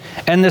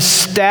and the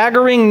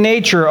staggering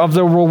nature of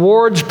the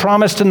rewards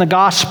promised in the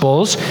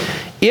Gospels,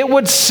 it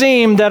would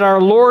seem that our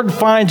Lord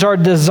finds our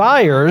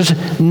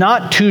desires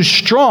not too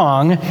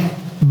strong,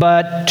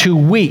 but too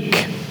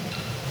weak.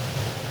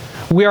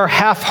 We are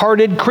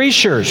half-hearted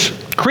creatures,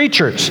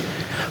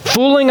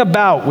 fooling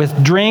about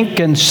with drink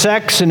and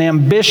sex and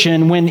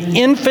ambition when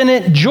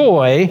infinite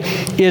joy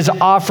is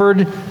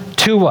offered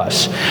to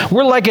us.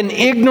 We're like an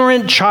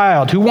ignorant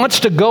child who wants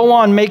to go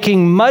on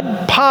making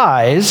mud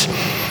pies,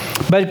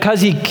 but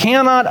because he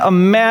cannot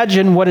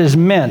imagine what is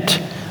meant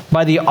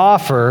by the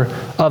offer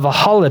of a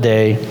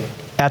holiday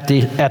at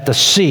the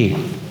sea.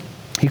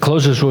 He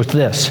closes with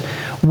this: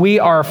 we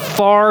are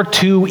far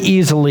too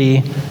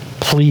easily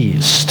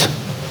pleased.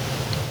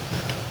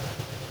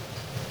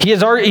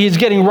 He's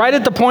getting right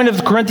at the point of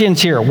the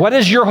Corinthians here. What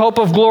is your hope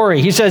of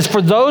glory? He says, for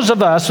those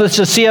of us, this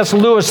is C.S.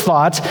 Lewis'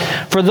 thoughts,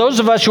 for those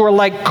of us who are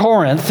like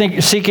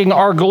Corinth, seeking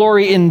our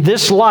glory in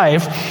this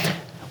life,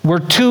 we're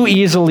too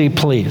easily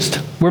pleased.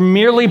 We're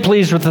merely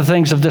pleased with the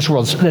things of this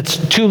world.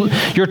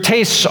 Your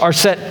tastes are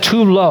set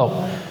too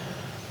low.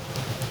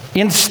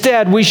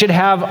 Instead, we should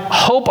have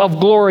hope of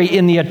glory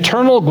in the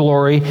eternal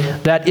glory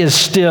that is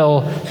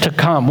still to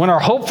come. When our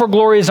hope for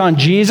glory is on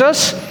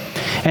Jesus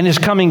and his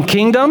coming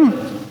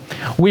kingdom,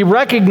 we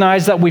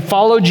recognize that we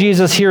follow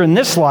Jesus here in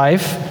this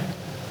life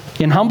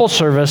in humble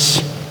service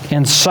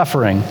and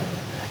suffering.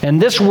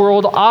 And this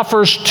world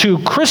offers to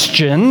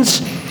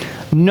Christians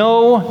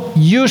no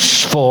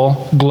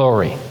useful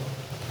glory.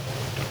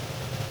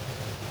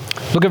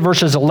 Look at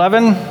verses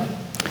 11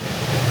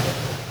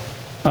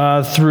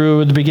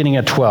 through the beginning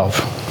of 12.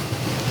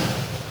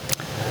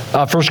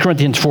 1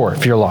 Corinthians 4,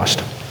 if you're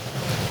lost.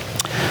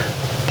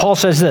 Paul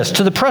says this,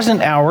 "To the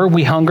present hour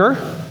we hunger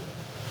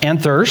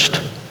and thirst,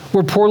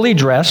 we're poorly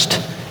dressed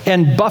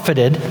and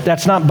buffeted,"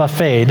 that's not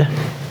buffeted,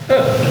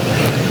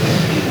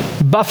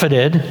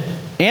 buffeted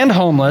and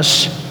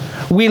homeless,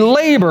 we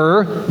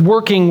labor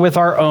working with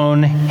our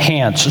own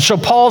hands. So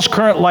Paul's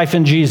current life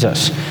in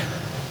Jesus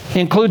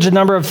includes a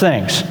number of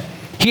things.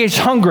 He is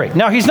hungry.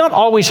 Now, he's not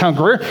always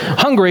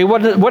hungry.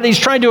 What he's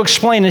trying to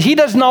explain is he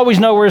doesn't always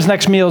know where his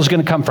next meal is going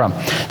to come from.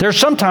 There's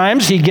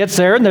sometimes he gets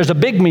there and there's a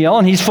big meal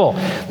and he's full.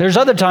 There's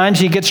other times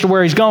he gets to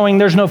where he's going,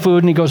 there's no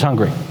food, and he goes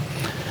hungry.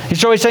 And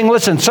so he's saying,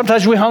 listen,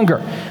 sometimes we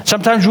hunger.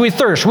 Sometimes we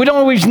thirst. We don't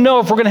always know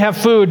if we're going to have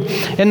food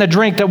and the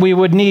drink that we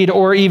would need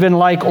or even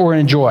like or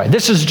enjoy.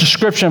 This is a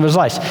description of his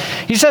life.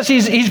 He says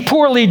he's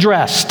poorly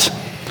dressed.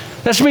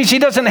 This means he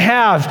doesn't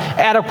have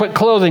adequate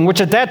clothing, which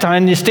at that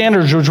time, the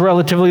standards was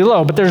relatively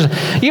low. But there's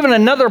even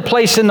another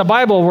place in the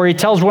Bible where he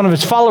tells one of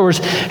his followers,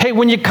 hey,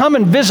 when you come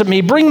and visit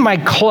me, bring my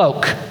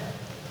cloak.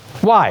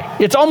 Why?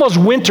 It's almost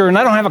winter and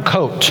I don't have a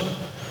coat.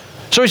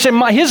 So he said,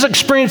 his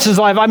experience in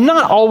life, I'm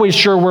not always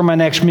sure where my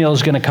next meal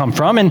is going to come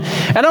from. And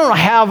I don't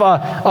have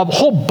a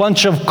whole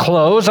bunch of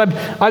clothes.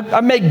 I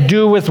make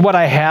do with what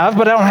I have,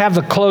 but I don't have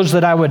the clothes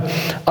that I would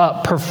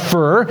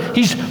prefer.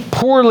 He's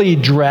poorly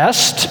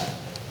dressed.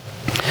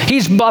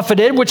 He's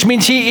buffeted, which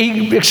means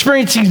he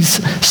experiences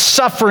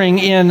suffering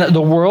in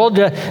the world,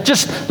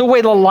 just the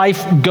way the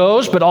life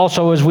goes, but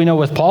also, as we know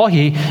with Paul,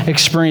 he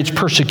experienced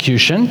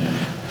persecution.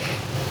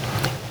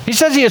 He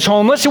says he is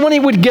homeless, and when he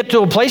would get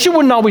to a place, he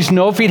wouldn't always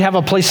know if he'd have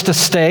a place to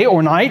stay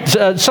or night.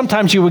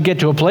 Sometimes he would get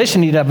to a place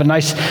and he'd have a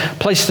nice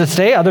place to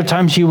stay. Other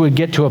times he would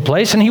get to a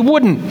place and he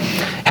wouldn't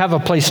have a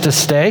place to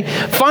stay.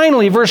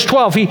 Finally, verse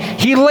 12,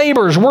 he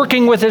labors,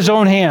 working with his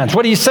own hands.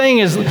 What he's saying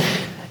is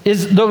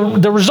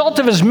the result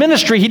of his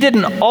ministry, he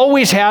didn't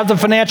always have the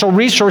financial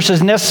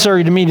resources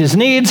necessary to meet his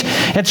needs,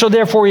 and so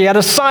therefore he had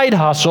a side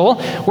hustle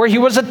where he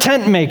was a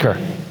tent maker.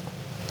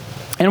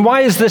 And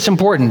why is this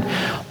important?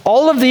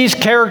 All of these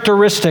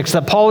characteristics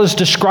that Paul is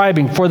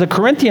describing for the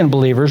Corinthian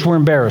believers were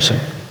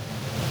embarrassing,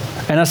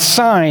 and a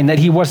sign that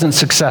he wasn't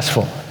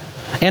successful,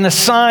 and a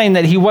sign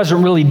that he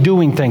wasn't really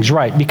doing things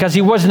right, because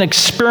he wasn't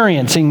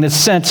experiencing this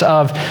sense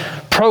of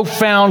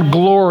profound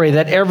glory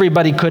that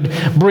everybody could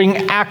bring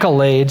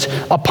accolades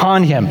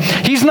upon him.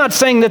 He's not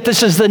saying that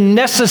this is the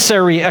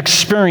necessary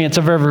experience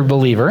of every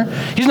believer.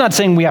 He's not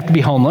saying we have to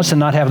be homeless and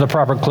not have the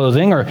proper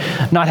clothing or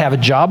not have a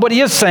job. What he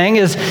is saying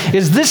is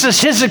this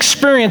is his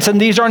experience, and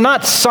these are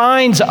not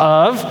signs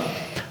of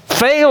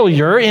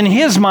failure. In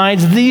his mind,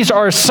 these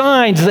are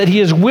signs that he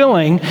is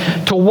willing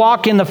to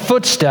walk in the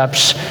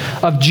footsteps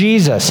of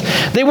Jesus.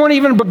 They weren't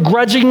even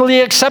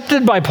begrudgingly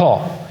accepted by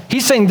Paul.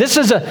 He's saying this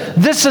is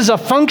a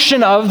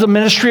function of the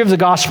ministry of the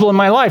gospel in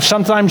my life.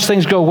 Sometimes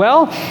things go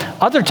well.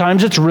 Other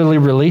times it's really,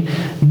 really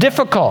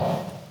difficult.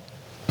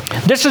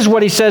 This is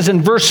what he says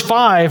in verse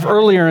 5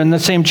 earlier in the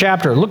same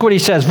chapter. Look what he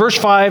says. Verse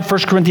 5,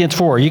 1 Corinthians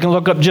 4. You can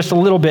look up just a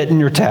little bit in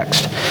your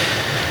text.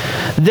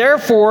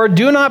 Therefore,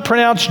 do not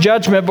pronounce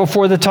judgment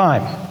before the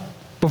time,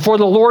 before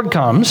the Lord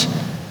comes.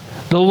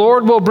 The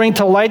Lord will bring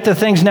to light the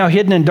things now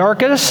hidden in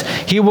darkness.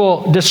 He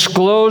will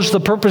disclose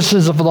the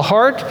purposes of the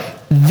heart.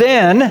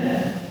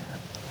 Then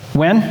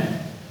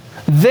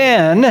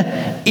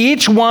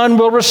each one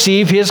will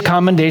receive his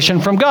commendation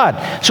from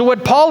God. So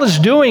what Paul is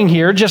doing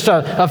here, just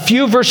a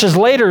few verses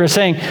later, is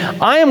saying,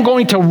 I am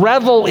going to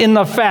revel in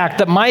the fact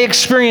that my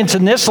experience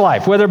in this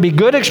life, whether it be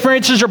good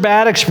experiences or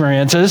bad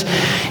experiences,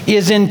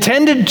 is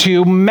intended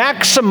to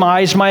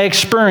maximize my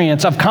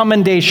experience of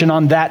commendation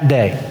on that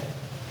day.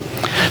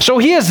 So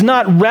he is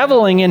not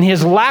reveling in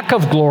his lack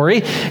of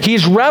glory.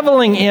 He's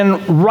reveling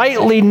in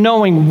rightly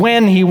knowing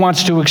when he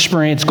wants to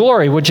experience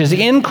glory, which is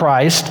in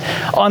Christ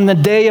on the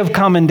day of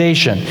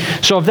commendation.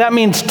 So if that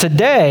means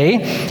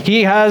today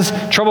he has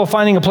trouble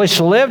finding a place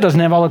to live, doesn't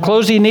have all the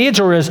clothes he needs,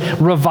 or is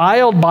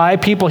reviled by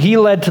people he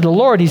led to the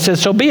Lord, he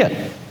says, so be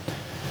it.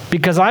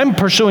 Because I'm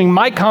pursuing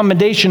my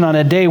commendation on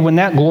a day when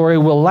that glory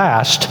will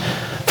last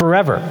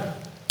forever.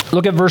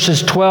 Look at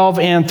verses 12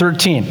 and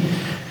 13.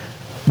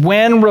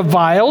 When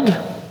reviled,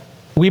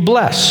 we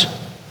bless.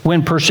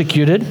 When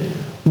persecuted,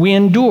 we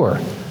endure.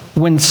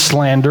 When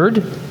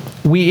slandered,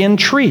 we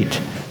entreat.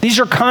 These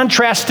are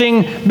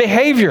contrasting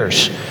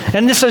behaviors.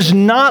 And this is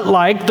not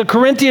like the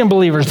Corinthian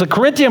believers. The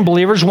Corinthian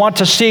believers want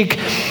to seek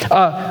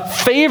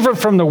favor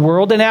from the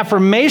world and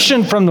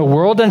affirmation from the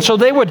world. And so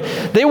they would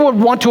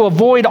want to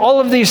avoid all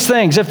of these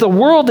things. If the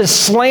world is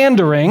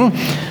slandering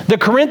the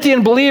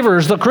Corinthian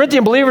believers are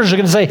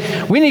going to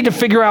say, we need to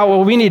figure out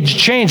what we need to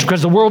change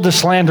because the world is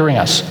slandering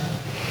us.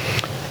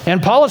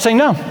 And Paul is saying,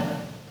 no.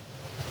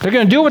 They're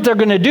going to do what they're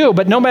going to do,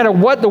 but no matter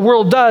what the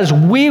world does,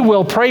 we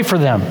will pray for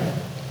them.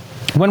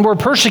 When we're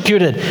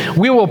persecuted,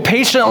 we will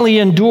patiently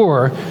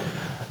endure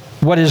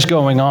what is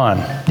going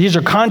on. These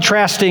are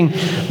contrasting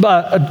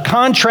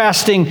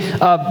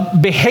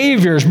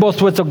behaviors,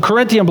 both with the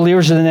Corinthian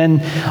believers and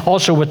then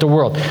also with the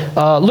world.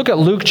 Look at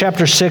Luke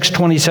chapter 6,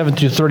 27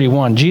 through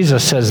 31.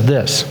 Jesus says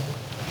this,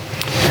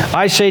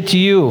 I say to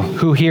you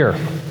who hear,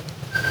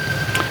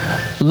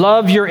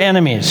 love your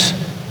enemies,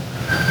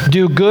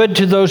 do good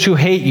to those who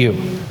hate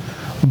you,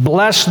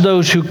 bless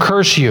those who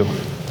curse you,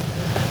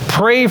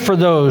 pray for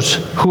those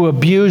who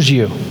abuse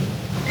you.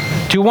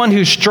 To one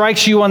who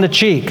strikes you on the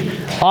cheek,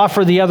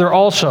 offer the other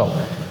also.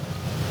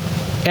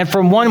 And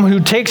from one who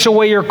takes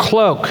away your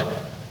cloak,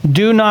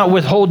 do not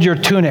withhold your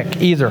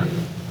tunic either.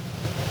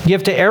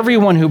 Give to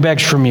everyone who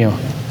begs from you.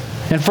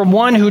 And from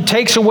one who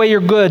takes away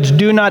your goods,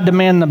 do not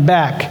demand them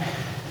back.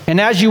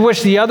 And as you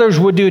wish the others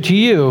would do to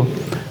you,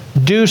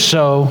 do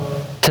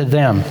so to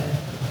them.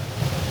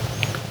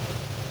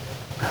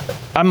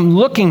 I'm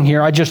looking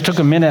here, I just took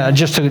a minute,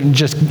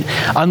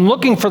 I'm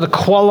looking for the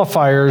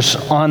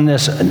qualifiers on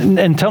this.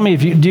 And tell me,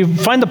 do you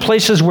find the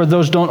places where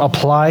those don't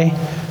apply?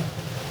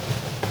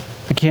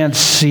 I can't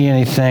see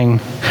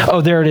anything.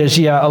 Oh, there it is.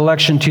 Yeah,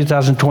 election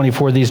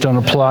 2024, these don't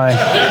apply.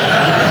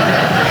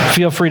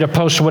 Feel free to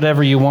post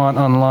whatever you want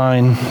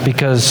online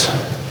because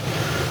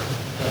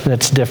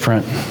that's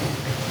different.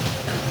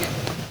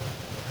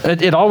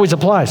 It always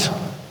applies.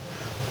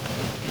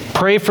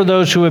 Pray for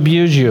those who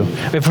abuse you.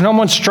 If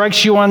someone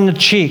strikes you on the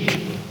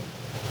cheek,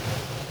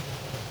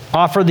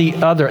 offer the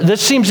other.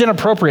 This seems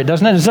inappropriate,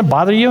 doesn't it? Does it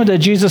bother you that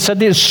Jesus said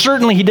this?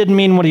 Certainly he didn't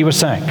mean what he was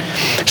saying.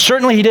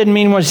 Certainly he didn't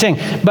mean what he was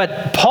saying.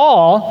 But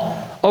Paul,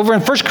 over in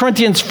 1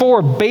 Corinthians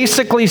 4,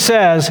 basically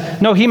says,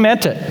 no, he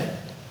meant it.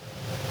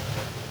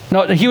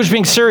 No, he was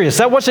being serious.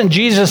 That wasn't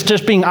Jesus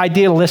just being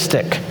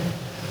idealistic.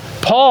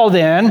 Paul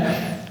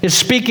then is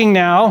speaking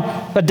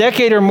now a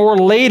decade or more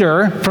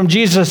later from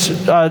Jesus'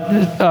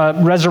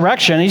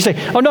 resurrection. He's saying,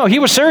 oh no, he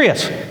was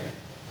serious.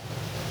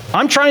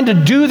 I'm trying to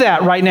do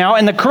that right now.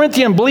 And the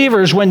Corinthian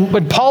believers,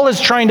 when Paul is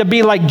trying to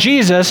be like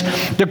Jesus,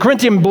 the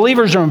Corinthian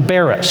believers are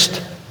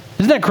embarrassed.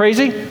 Isn't that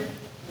crazy?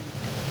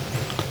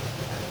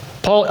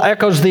 Paul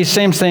echoes these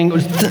same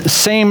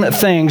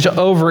things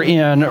over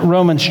in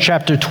Romans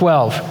chapter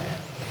 12.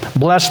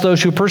 Bless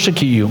those who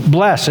persecute you.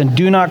 Bless and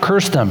do not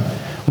curse them.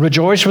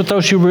 Rejoice with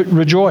those who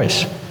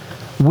rejoice.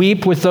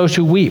 Weep with those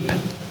who weep.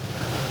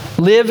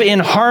 Live in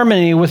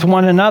harmony with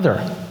one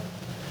another.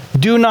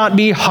 Do not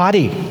be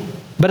haughty,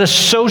 but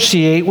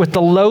associate with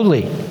the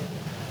lowly.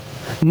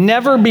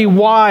 Never be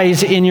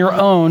wise in your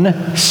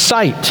own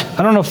sight.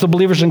 I don't know if the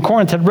believers in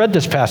Corinth had read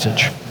this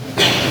passage.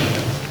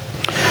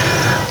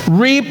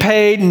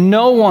 Repay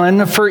no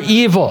one for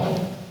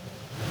evil,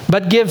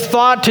 but give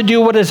thought to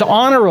do what is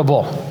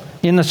honorable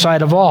in the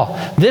sight of all.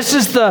 This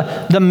is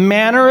the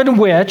manner in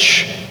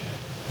which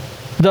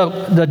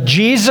the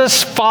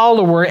Jesus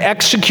follower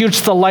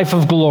executes the life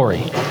of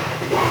glory.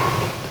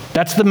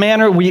 That's the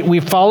manner we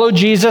follow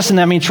Jesus, and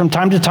that means from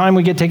time to time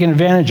we get taken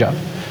advantage of.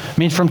 It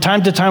means from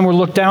time to time we're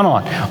looked down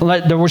on,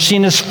 that we're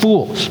seen as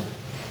fools.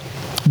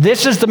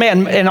 This is the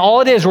man, and all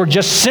it is, we're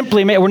just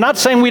simply, we're not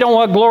saying we don't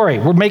want glory.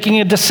 We're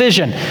making a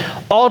decision.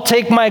 I'll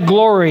take my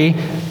glory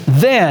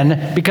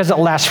then because it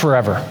lasts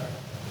forever.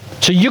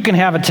 So you can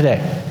have it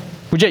today.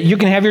 You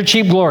can have your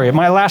cheap glory. It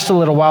might last a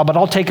little while, but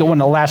I'll take it when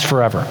it lasts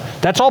forever.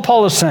 That's all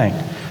Paul is saying.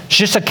 It's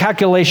just a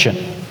calculation.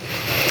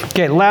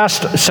 Okay,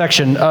 last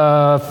section,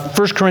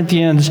 1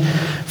 Corinthians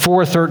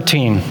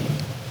 4:13.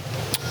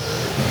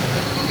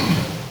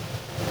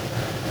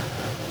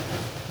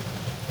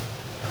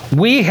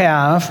 We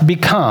have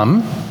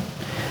become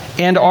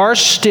and are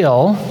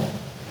still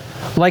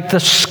like the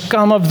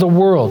scum of the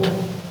world,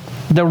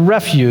 the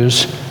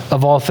refuse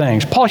of all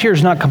things. Paul here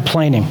is not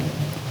complaining.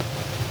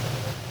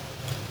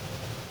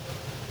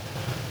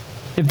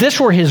 If this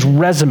were his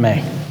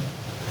resume,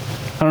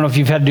 I don't know if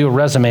you've had to do a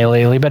resume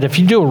lately, but if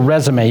you do a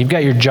resume, you've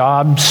got your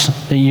jobs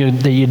that you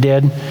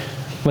did,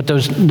 what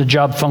the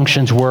job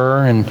functions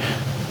were, and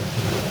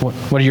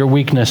what are your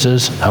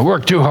weaknesses. I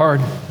work too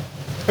hard.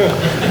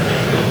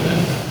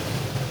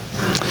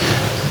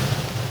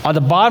 On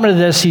the bottom of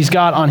this, he's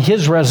got on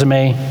his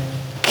resume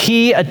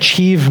key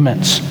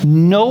achievements,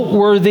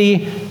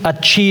 noteworthy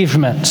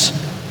achievements.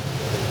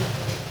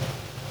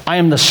 I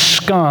am the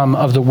scum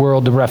of the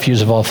world, the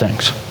refuse of all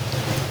things.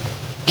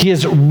 He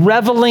is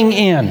reveling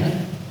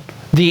in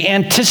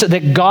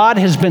that God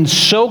has been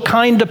so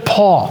kind to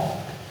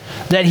Paul,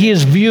 that he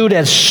is viewed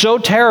as so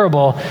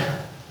terrible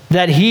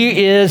that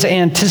he is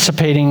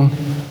anticipating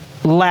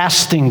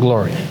lasting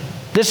glory.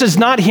 This is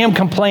not him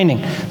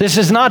complaining. This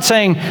is not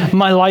saying,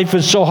 my life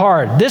is so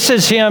hard. This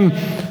is him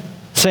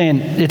saying,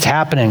 it's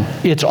happening.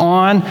 It's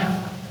on.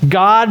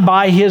 God,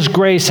 by his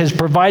grace, has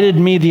provided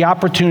me the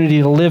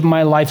opportunity to live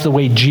my life the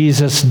way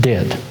Jesus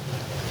did.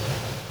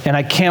 And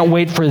I can't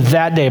wait for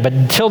that day. But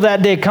until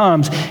that day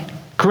comes,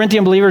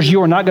 Corinthian believers,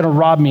 you are not going to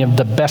rob me of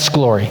the best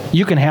glory.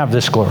 You can have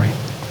this glory.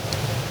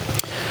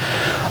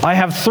 I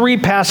have 3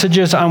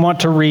 passages I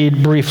want to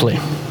read briefly.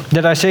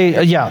 Did I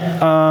say?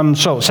 Yeah.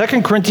 So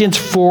 2 Corinthians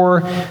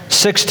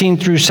 4:16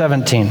 through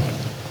 17.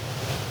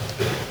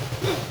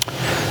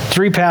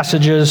 3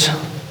 passages.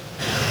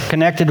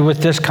 connected with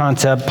this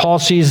concept. Paul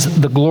sees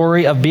the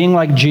glory of being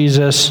like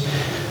Jesus.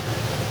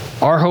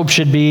 Our hope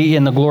should be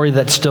in the glory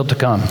that's still to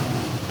come.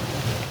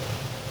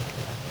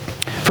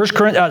 2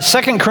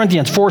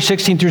 Corinthians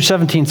 4:16 through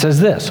 17 says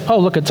this. Oh,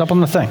 look, it's up on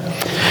the thing.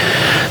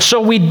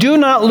 So we do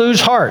not lose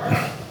heart.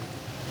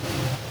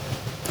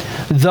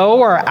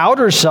 Though our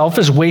outer self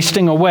is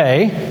wasting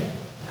away,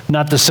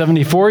 not the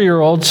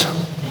 74-year-olds.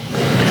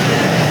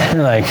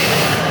 You're like,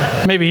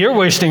 maybe you're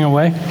wasting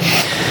away.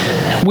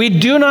 We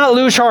do not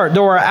lose heart.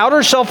 Though our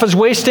outer self is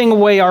wasting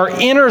away, our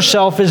inner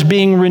self is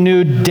being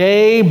renewed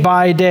day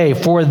by day.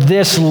 For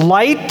this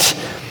light,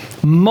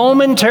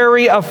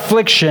 momentary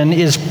affliction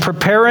is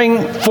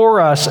preparing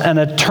for us an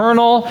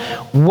eternal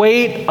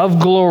weight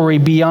of glory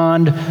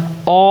beyond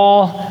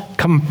all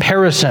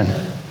comparison.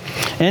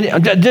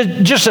 And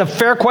just a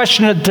fair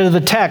question to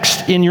the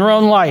text in your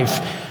own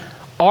life.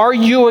 Are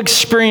you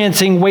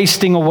experiencing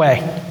wasting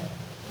away?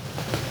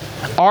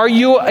 Are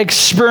you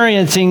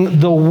experiencing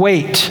the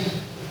weight?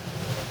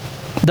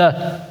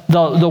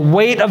 The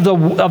weight of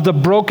the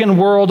broken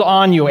world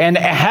on you? And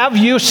have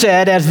you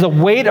said, as the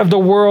weight of the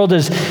world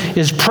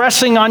is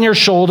pressing on your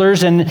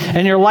shoulders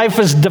and your life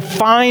is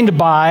defined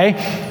by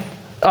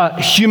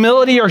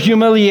humility or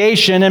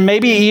humiliation and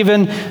maybe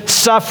even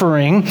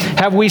suffering,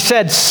 have we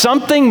said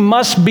something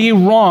must be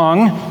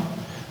wrong?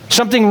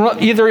 Something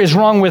either is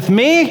wrong with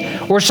me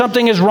or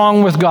something is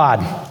wrong with God.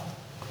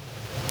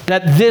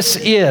 That this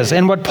is.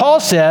 And what Paul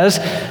says,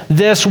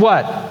 this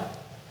what?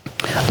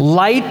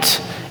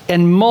 Light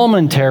and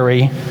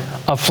momentary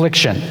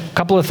affliction. A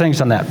couple of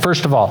things on that.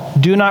 First of all,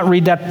 do not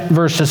read that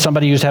verse as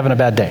somebody who's having a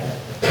bad day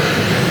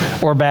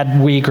or a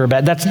bad week or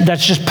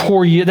that's just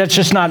poor. That's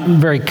just not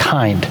very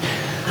kind.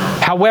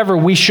 However,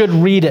 we should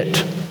read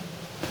it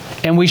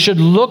and we should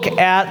look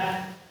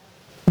at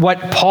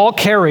what Paul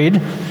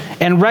carried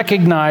and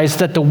recognize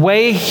that the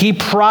way he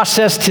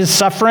processed his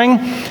suffering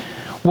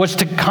was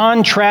to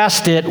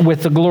contrast it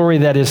with the glory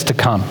that is to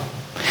come.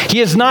 He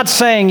is not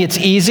saying it's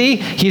easy.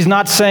 He's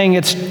not saying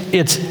it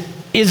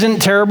isn't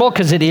terrible,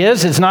 because it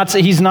is. He's not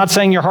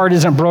saying your heart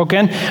isn't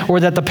broken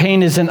or that the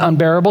pain isn't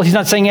unbearable. He's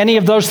not saying any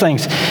of those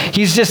things.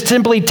 He's just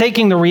simply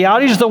taking the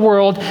realities of the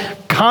world,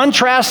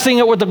 contrasting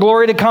it with the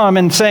glory to come,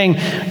 and saying,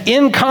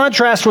 in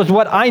contrast with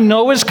what I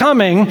know is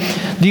coming,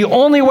 the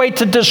only way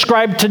to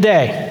describe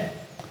today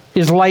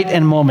is light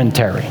and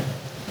momentary.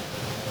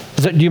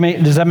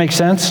 Does that make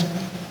sense?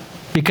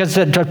 Because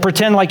to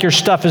pretend like your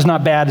stuff is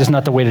not bad is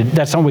not the way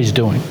that's not what he's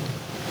doing.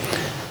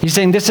 He's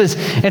saying this is,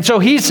 and so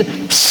he's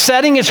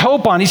setting his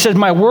hope on. He says,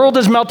 my world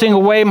is melting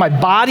away, my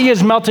body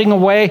is melting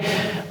away,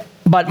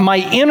 but my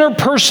inner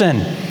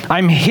person,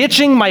 I'm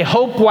hitching my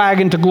hope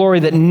wagon to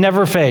glory that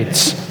never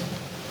fades.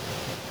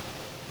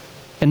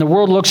 And the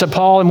world looks at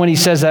Paul, and when he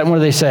says that, what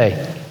do they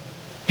say?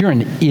 You're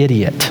an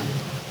idiot.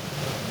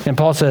 And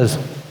Paul says,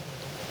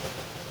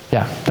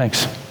 yeah,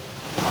 thanks.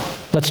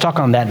 Let's talk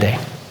on that day.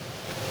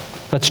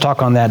 Let's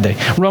talk on that day.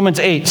 Romans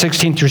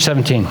 8:16 through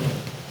 17.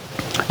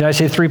 Did I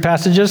say 3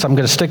 passages? I'm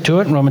going to stick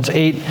to it. Romans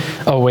 8.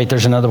 Oh, wait,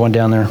 there's another one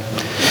down there.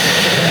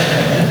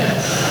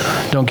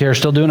 Don't care,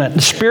 still doing it.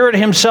 The Spirit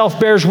himself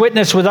bears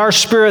witness with our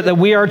spirit that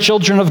we are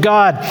children of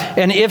God.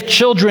 And if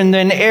children,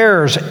 then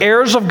heirs,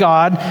 heirs of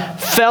God,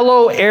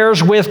 fellow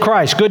heirs with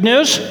Christ. Good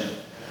news?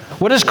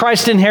 What is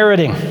Christ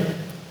inheriting?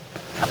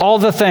 All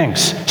the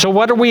things. So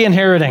what are we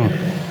inheriting?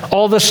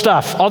 All the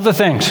stuff, all the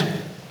things.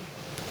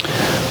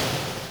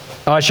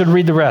 I should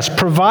read the rest.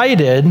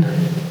 Provided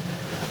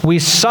we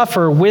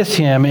suffer with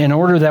him in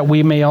order that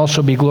we may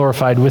also be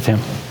glorified with him.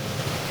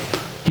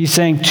 He's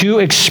saying to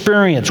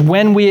experience,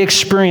 when we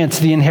experience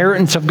the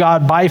inheritance of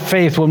God by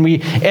faith, when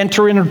we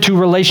enter into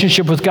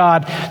relationship with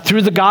God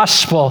through the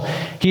gospel,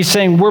 he's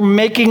saying we're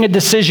making a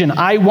decision.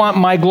 I want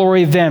my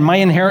glory then, my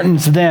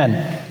inheritance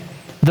then,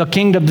 the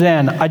kingdom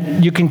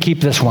then. You can keep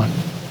this one.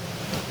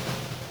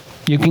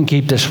 You can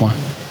keep this one.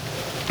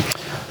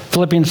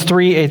 Philippians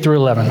 3:8 through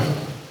 11.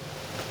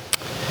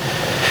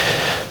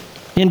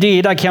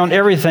 Indeed, I count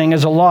everything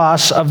as a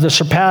loss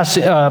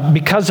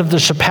because of the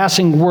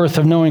surpassing worth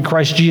of knowing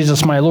Christ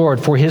Jesus my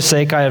Lord. For his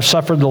sake I have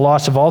suffered the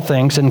loss of all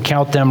things and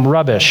count them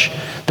rubbish.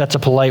 That's a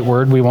polite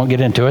word. We won't get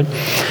into it.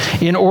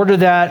 In order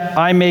that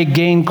I may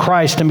gain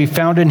Christ and be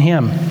found in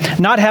him,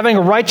 not having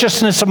a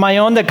righteousness of my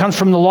own that comes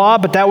from the law,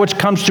 but that which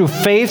comes through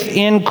faith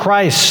in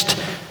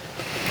Christ.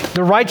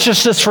 The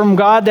righteousness from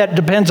God that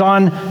depends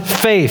on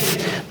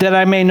faith, that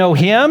I may know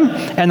him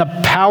and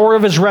the power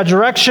of his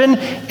resurrection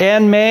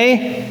and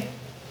may...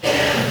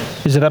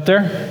 Is it up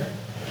there?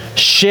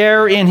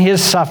 Share in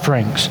his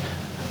sufferings.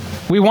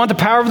 We want the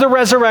power of the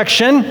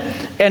resurrection,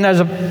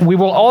 and we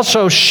will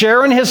also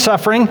share in his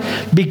suffering,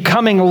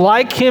 becoming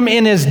like him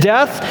in his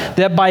death,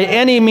 that by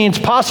any means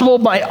possible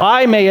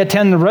I may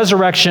attend the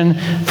resurrection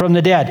from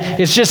the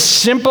dead. It's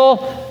just simple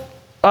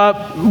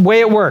way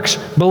it works.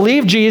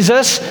 Believe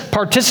Jesus,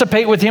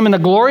 participate with him in the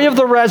glory of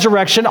the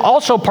resurrection,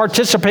 also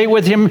participate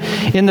with him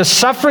in the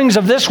sufferings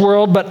of this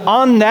world, but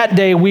on that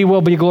day we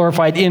will be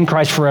glorified in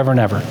Christ forever and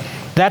ever.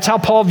 That's how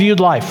Paul viewed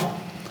life.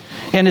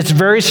 And it's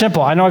very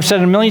simple. I know I've said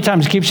it a million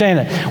times, I keep saying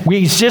it.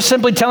 He's just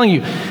simply telling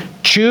you,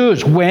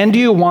 Choose. When do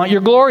you want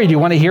your glory? Do you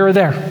want it here or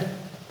there?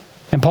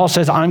 And Paul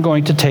says, I'm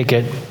going to take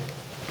it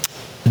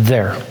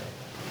there.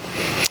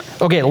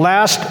 Okay,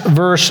 last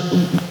verse,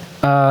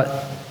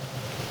 and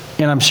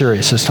I'm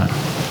serious this time.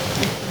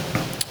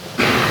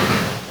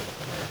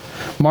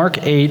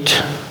 Mark 8,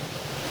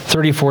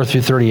 34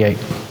 through 38.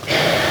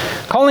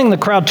 Calling the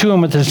crowd to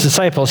him with his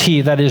disciples,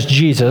 he, that is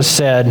Jesus,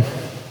 said,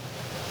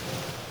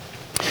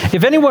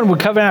 if anyone would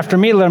come after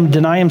me, let him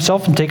deny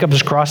himself and take up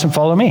his cross and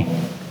follow me.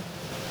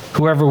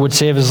 Whoever would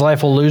save his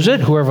life will lose it.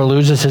 Whoever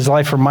loses his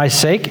life for my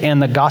sake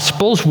and the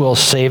gospel's will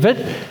save it.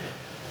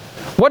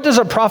 What does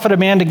it profit a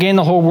man to gain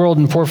the whole world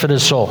and forfeit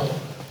his soul?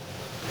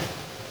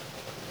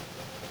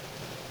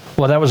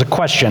 Well, that was a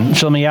question,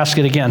 so let me ask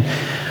it again.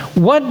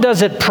 What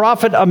does it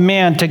profit a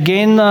man to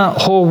gain the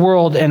whole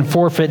world and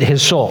forfeit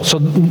his soul? So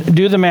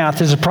do the math.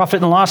 This is a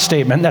profit and loss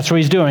statement. That's what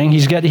he's doing.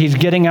 He's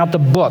getting out the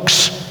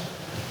books.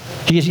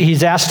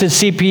 He's asked his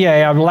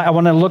CPA, I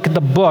want to look at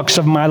the books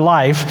of my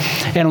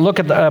life and look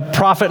at the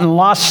profit and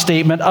loss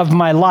statement of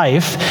my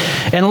life.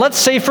 And let's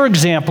say, for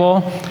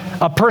example,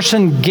 a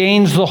person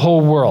gains the whole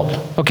world.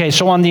 Okay,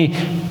 so on the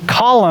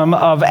column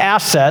of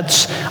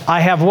assets, I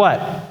have what?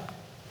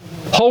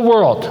 Whole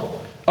world.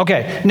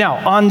 Okay,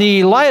 now on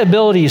the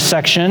liabilities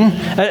section,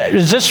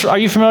 are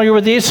you familiar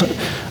with these?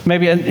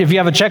 Maybe if you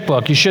have a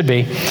checkbook, you should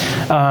be.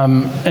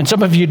 And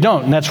some of you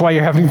don't, and that's why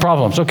you're having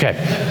problems. Okay.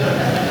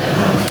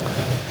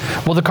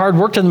 Well, the card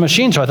worked in the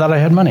machine, so I thought I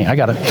had money. I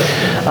got it.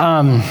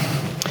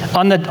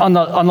 On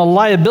the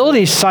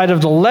liability side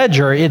of the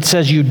ledger, it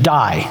says you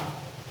die.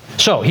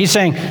 So he's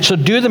saying, so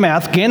do the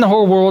math, gain the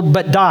whole world,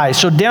 but die.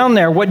 So down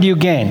there, what do you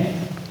gain?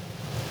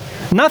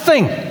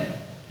 Nothing.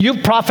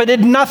 You've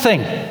profited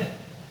nothing.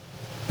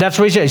 That's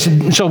what he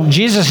says. So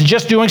Jesus is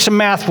just doing some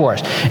math for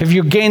us. If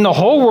you gain the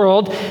whole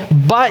world,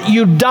 but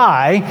you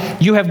die,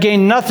 you have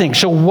gained nothing.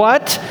 So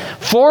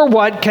for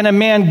what can a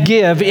man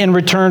give in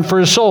return for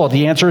his soul?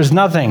 The answer is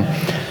nothing.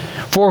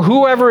 For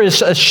whoever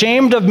is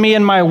ashamed of me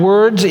and my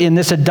words in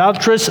this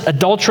adulterous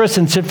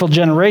and sinful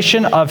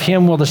generation, of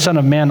him will the Son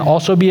of Man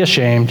also be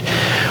ashamed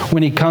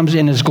when he comes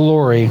in his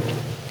glory,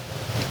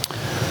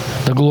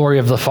 the glory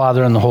of the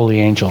Father and the holy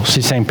angels.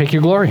 He's saying, pick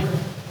your glory.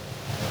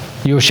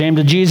 You ashamed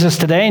of Jesus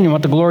today and you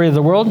want the glory of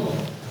the world?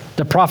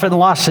 The profit and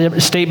loss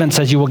statement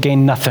says you will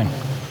gain nothing.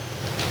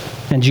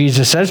 And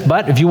Jesus says,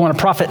 but if you want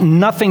to profit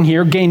nothing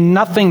here, gain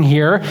nothing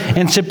here,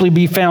 and simply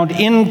be found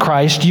in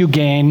Christ, you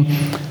gain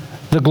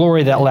the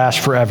glory that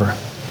lasts forever.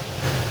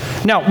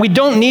 Now, we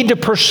don't need to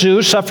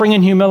pursue suffering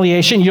and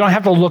humiliation. You don't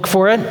have to look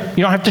for it.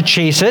 You don't have to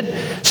chase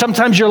it.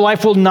 Sometimes your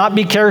life will not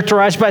be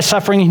characterized by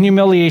suffering and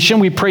humiliation.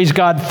 We praise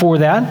God for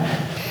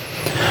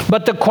that.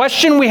 But the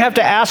question we have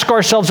to ask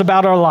ourselves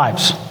about our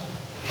lives,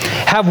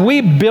 have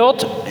we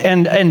built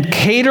and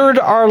catered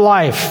our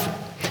life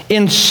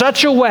in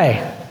such a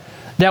way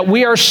that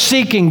we are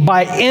seeking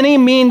by any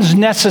means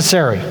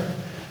necessary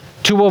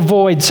to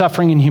avoid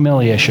suffering and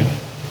humiliation?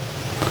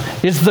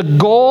 Is the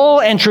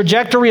goal and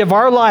trajectory of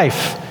our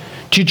life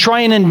to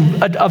try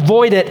and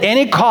avoid at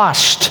any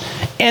cost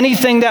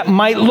anything that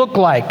might look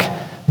like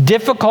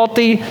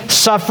difficulty,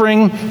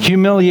 suffering,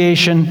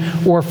 humiliation,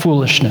 or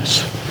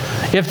foolishness?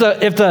 If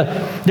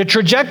the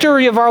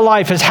trajectory of our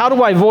life is how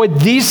do I avoid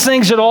these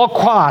things at all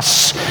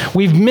costs,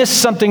 we've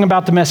missed something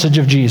about the message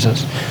of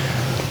Jesus.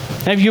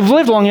 And if you've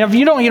lived long enough,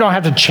 you don't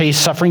have to chase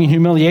suffering and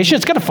humiliation.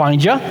 It's going to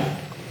find you.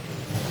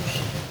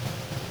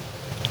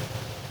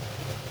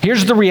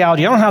 Here's the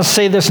reality. I don't know how to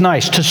say this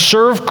nice. To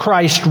serve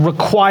Christ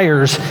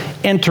requires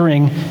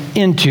entering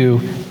into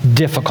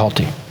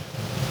difficulty.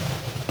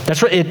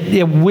 That's what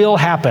it will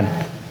happen.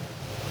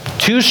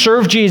 To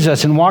serve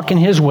Jesus and walk in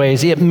his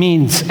ways, it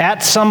means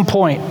at some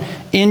point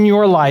in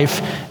your life,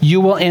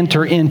 you will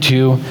enter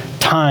into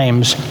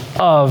times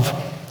of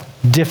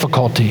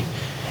difficulty.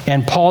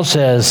 And Paul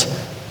says,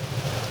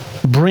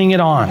 bring it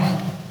on,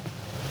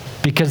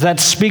 because that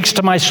speaks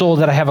to my soul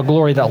that I have a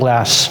glory that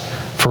lasts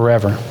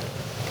forever.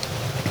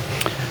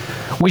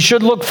 We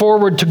should look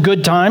forward to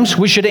good times.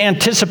 We should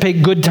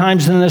anticipate good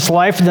times in this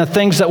life and the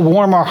things that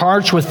warm our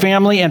hearts with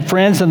family and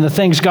friends and the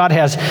things God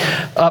has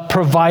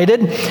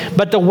provided.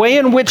 But the way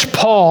in which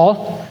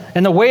Paul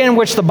and the way in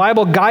which the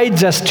Bible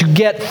guides us to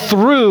get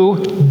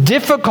through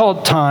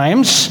difficult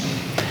times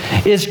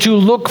is to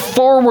look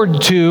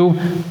forward to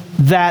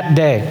that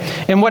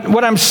day. And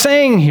what I'm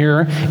saying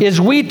here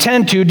is we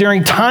tend to,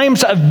 during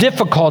times of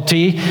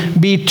difficulty,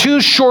 be too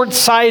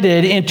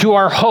short-sighted into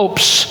our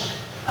hopes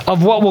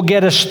of what will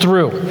get us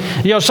through.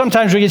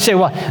 Sometimes we can say,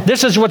 well,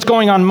 this is what's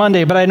going on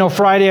Monday, but I know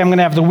Friday I'm going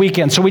to have the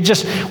weekend. So we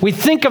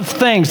think of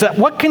things that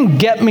what can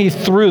get me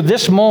through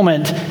this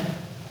moment.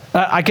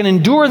 I can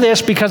endure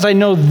this because I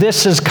know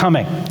this is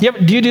coming. Do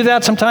you do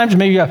that sometimes?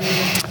 Maybe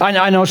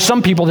I know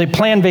some people, they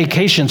plan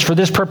vacations for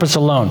this purpose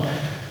alone.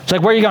 It's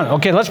like, where are you going?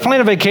 Okay, let's plan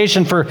a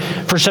vacation for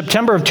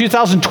September of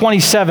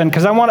 2027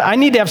 because I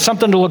need to have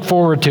something to look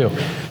forward to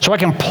so I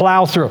can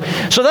plow through.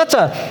 So that's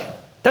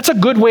a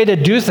good way to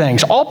do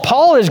things. All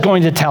Paul is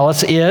going to tell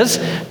us is,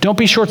 don't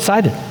be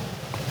short-sighted.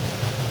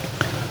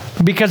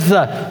 Because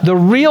the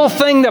real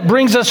thing that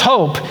brings us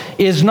hope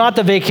is not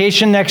the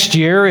vacation next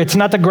year. It's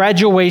not the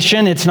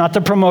graduation. It's not the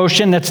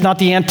promotion. It's not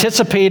the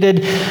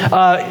anticipated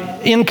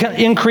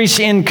increase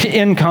in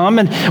income.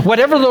 And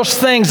whatever those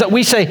things that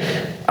we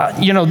say,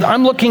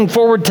 I'm looking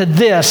forward to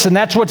this, and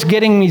that's what's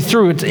getting me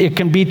through. It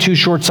can be too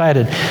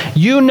short-sighted.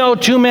 You know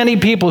too many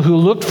people who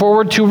looked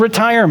forward to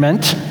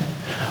retirement,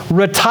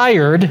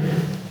 retired,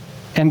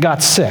 and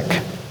got sick.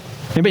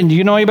 Do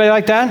you know anybody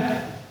like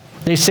that?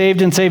 They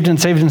saved and saved and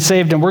saved and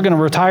saved, and we're going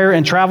to retire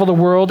and travel the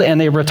world, and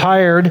they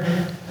retired,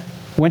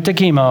 went to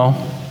chemo,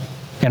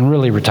 and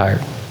really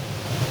retired.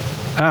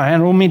 I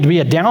don't mean to be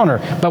a downer,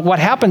 but what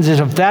happens is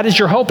if that is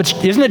your hope,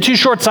 isn't it too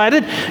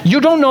short-sighted?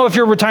 You don't know if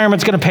your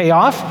retirement's going to pay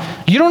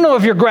off. You don't know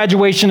if your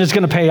graduation is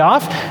going to pay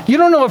off. You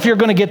don't know if you're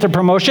going to get the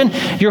promotion.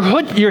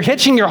 You're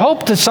hitching your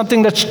hope to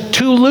something that's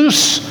too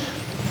loose.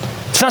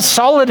 It's not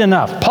solid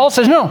enough. Paul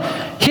says, no,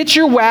 hitch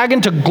your wagon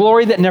to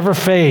glory that never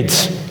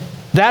fades.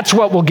 That's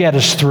what will get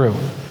us through.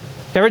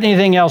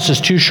 Everything else is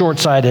too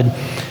short-sighted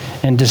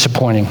and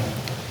disappointing.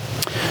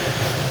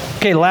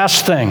 Okay,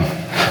 last thing.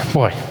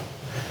 Boy,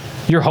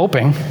 you're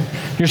hoping.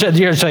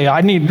 You're saying,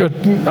 I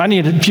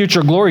need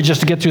future glory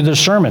just to get through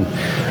this sermon.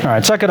 All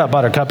right, suck it up,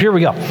 Buttercup. Here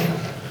we go.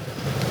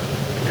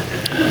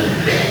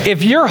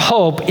 If your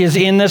hope is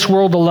in this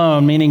world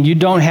alone, meaning you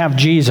don't have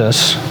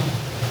Jesus,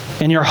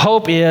 and your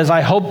hope is,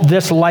 I hope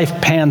this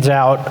life pans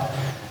out,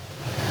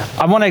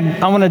 I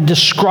want to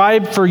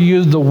describe for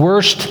you the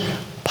worst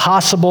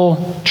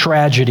possible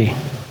tragedy.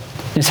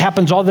 This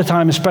happens all the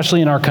time,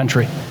 especially in our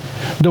country.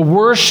 The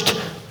worst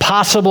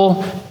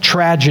possible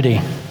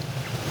tragedy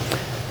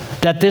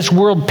that this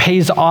world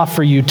pays off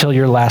for you till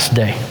your last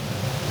day.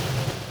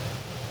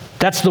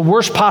 That's the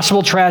worst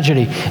possible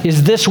tragedy,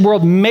 is this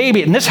world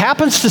maybe, and this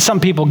happens to some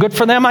people, good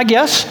for them, I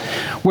guess,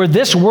 where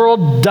this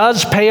world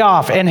does pay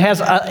off and has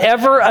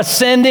ever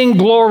ascending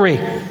glory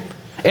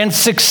and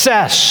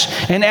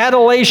success and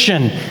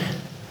adulation.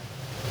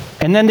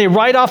 And then they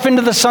ride off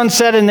into the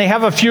sunset and they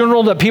have a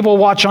funeral that people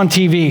watch on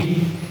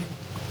TV.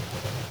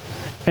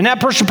 And that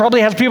person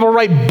probably has people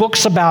write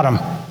books about them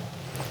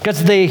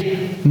because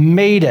they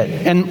made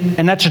it.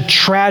 And that's a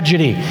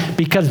tragedy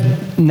because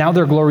now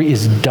their glory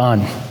is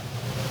done.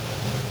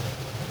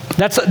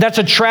 That's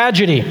a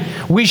tragedy.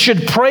 We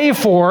should pray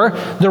for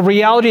the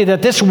reality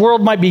that this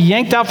world might be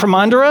yanked out from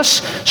under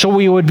us so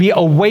we would be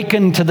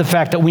awakened to the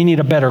fact that we need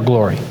a better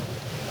glory.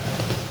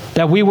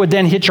 That we would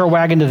then hitch our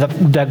wagon to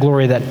that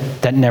glory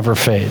that never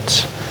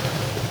fades.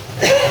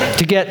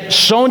 To get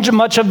so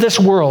much of this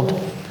world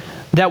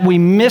that we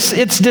miss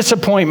its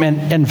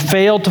disappointment and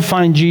fail to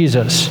find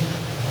Jesus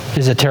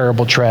is a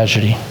terrible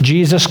tragedy.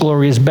 Jesus'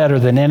 glory is better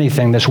than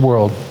anything this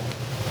world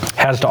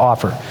has to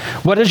offer.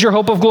 What is your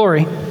hope of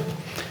glory?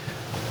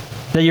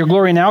 That your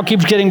glory now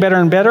keeps getting better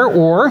and better,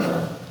 or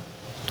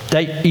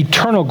that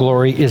eternal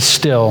glory is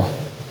still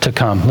to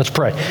come. Let's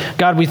pray.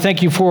 God, we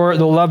thank you for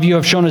the love you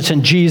have shown us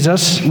in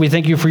Jesus. We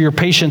thank you for your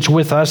patience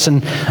with us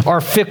and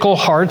our fickle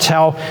hearts,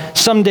 how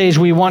some days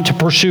we want to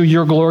pursue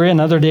your glory and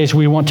other days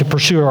we want to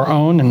pursue our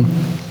own. And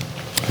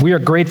we are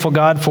grateful,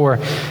 God, for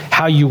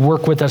how you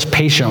work with us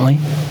patiently.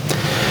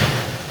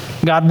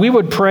 God, we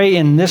would pray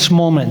in this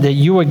moment that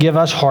you would give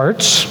us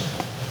hearts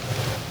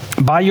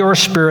by your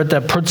Spirit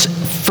that puts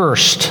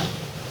first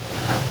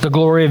the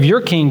glory of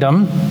your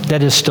kingdom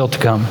that is still to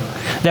come.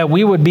 That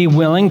we would be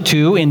willing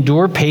to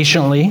endure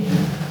patiently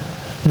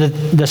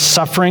the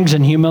sufferings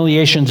and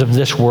humiliations of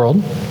this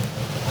world,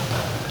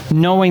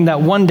 knowing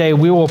that one day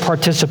we will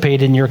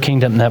participate in your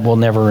kingdom that will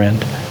never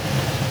end.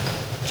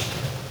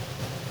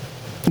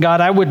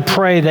 God, I would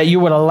pray that you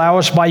would allow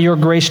us by your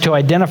grace to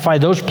identify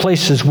those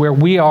places where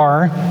we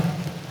are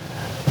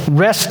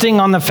resting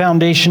on the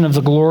foundation of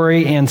the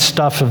glory and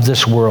stuff of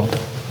this world.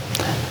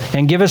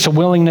 And give us a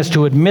willingness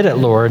to admit it,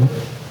 Lord,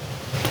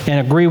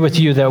 and agree with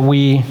you that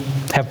we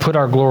have put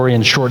our glory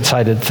in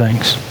short-sighted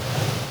things.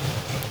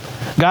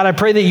 God, I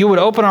pray that you would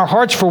open our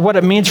hearts for what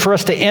it means for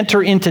us to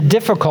enter into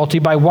difficulty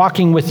by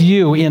walking with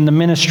you in the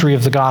ministry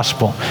of the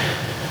gospel.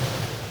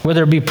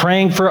 Whether it be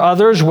praying for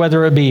others,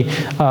 whether it be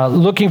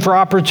looking for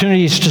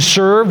opportunities to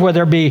serve,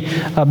 whether it be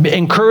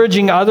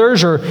encouraging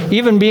others, or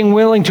even being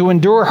willing to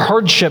endure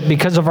hardship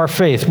because of our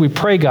faith. We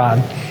pray, God,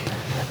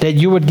 that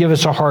you would give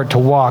us a heart to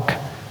walk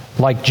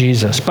like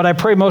Jesus. But I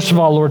pray most of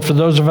all, Lord, for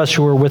those of us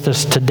who are with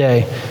us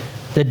today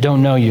that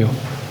don't know you.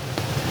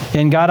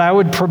 And God, I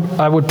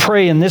would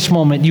pray in this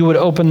moment you would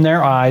open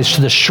their eyes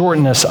to the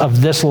shortness of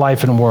this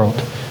life and world.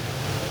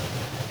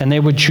 And they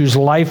would choose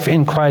life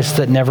in Christ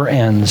that never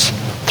ends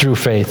through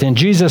faith. In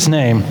Jesus'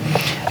 name,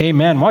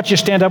 amen. Why don't you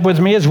stand up with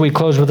me as we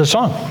close with a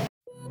song?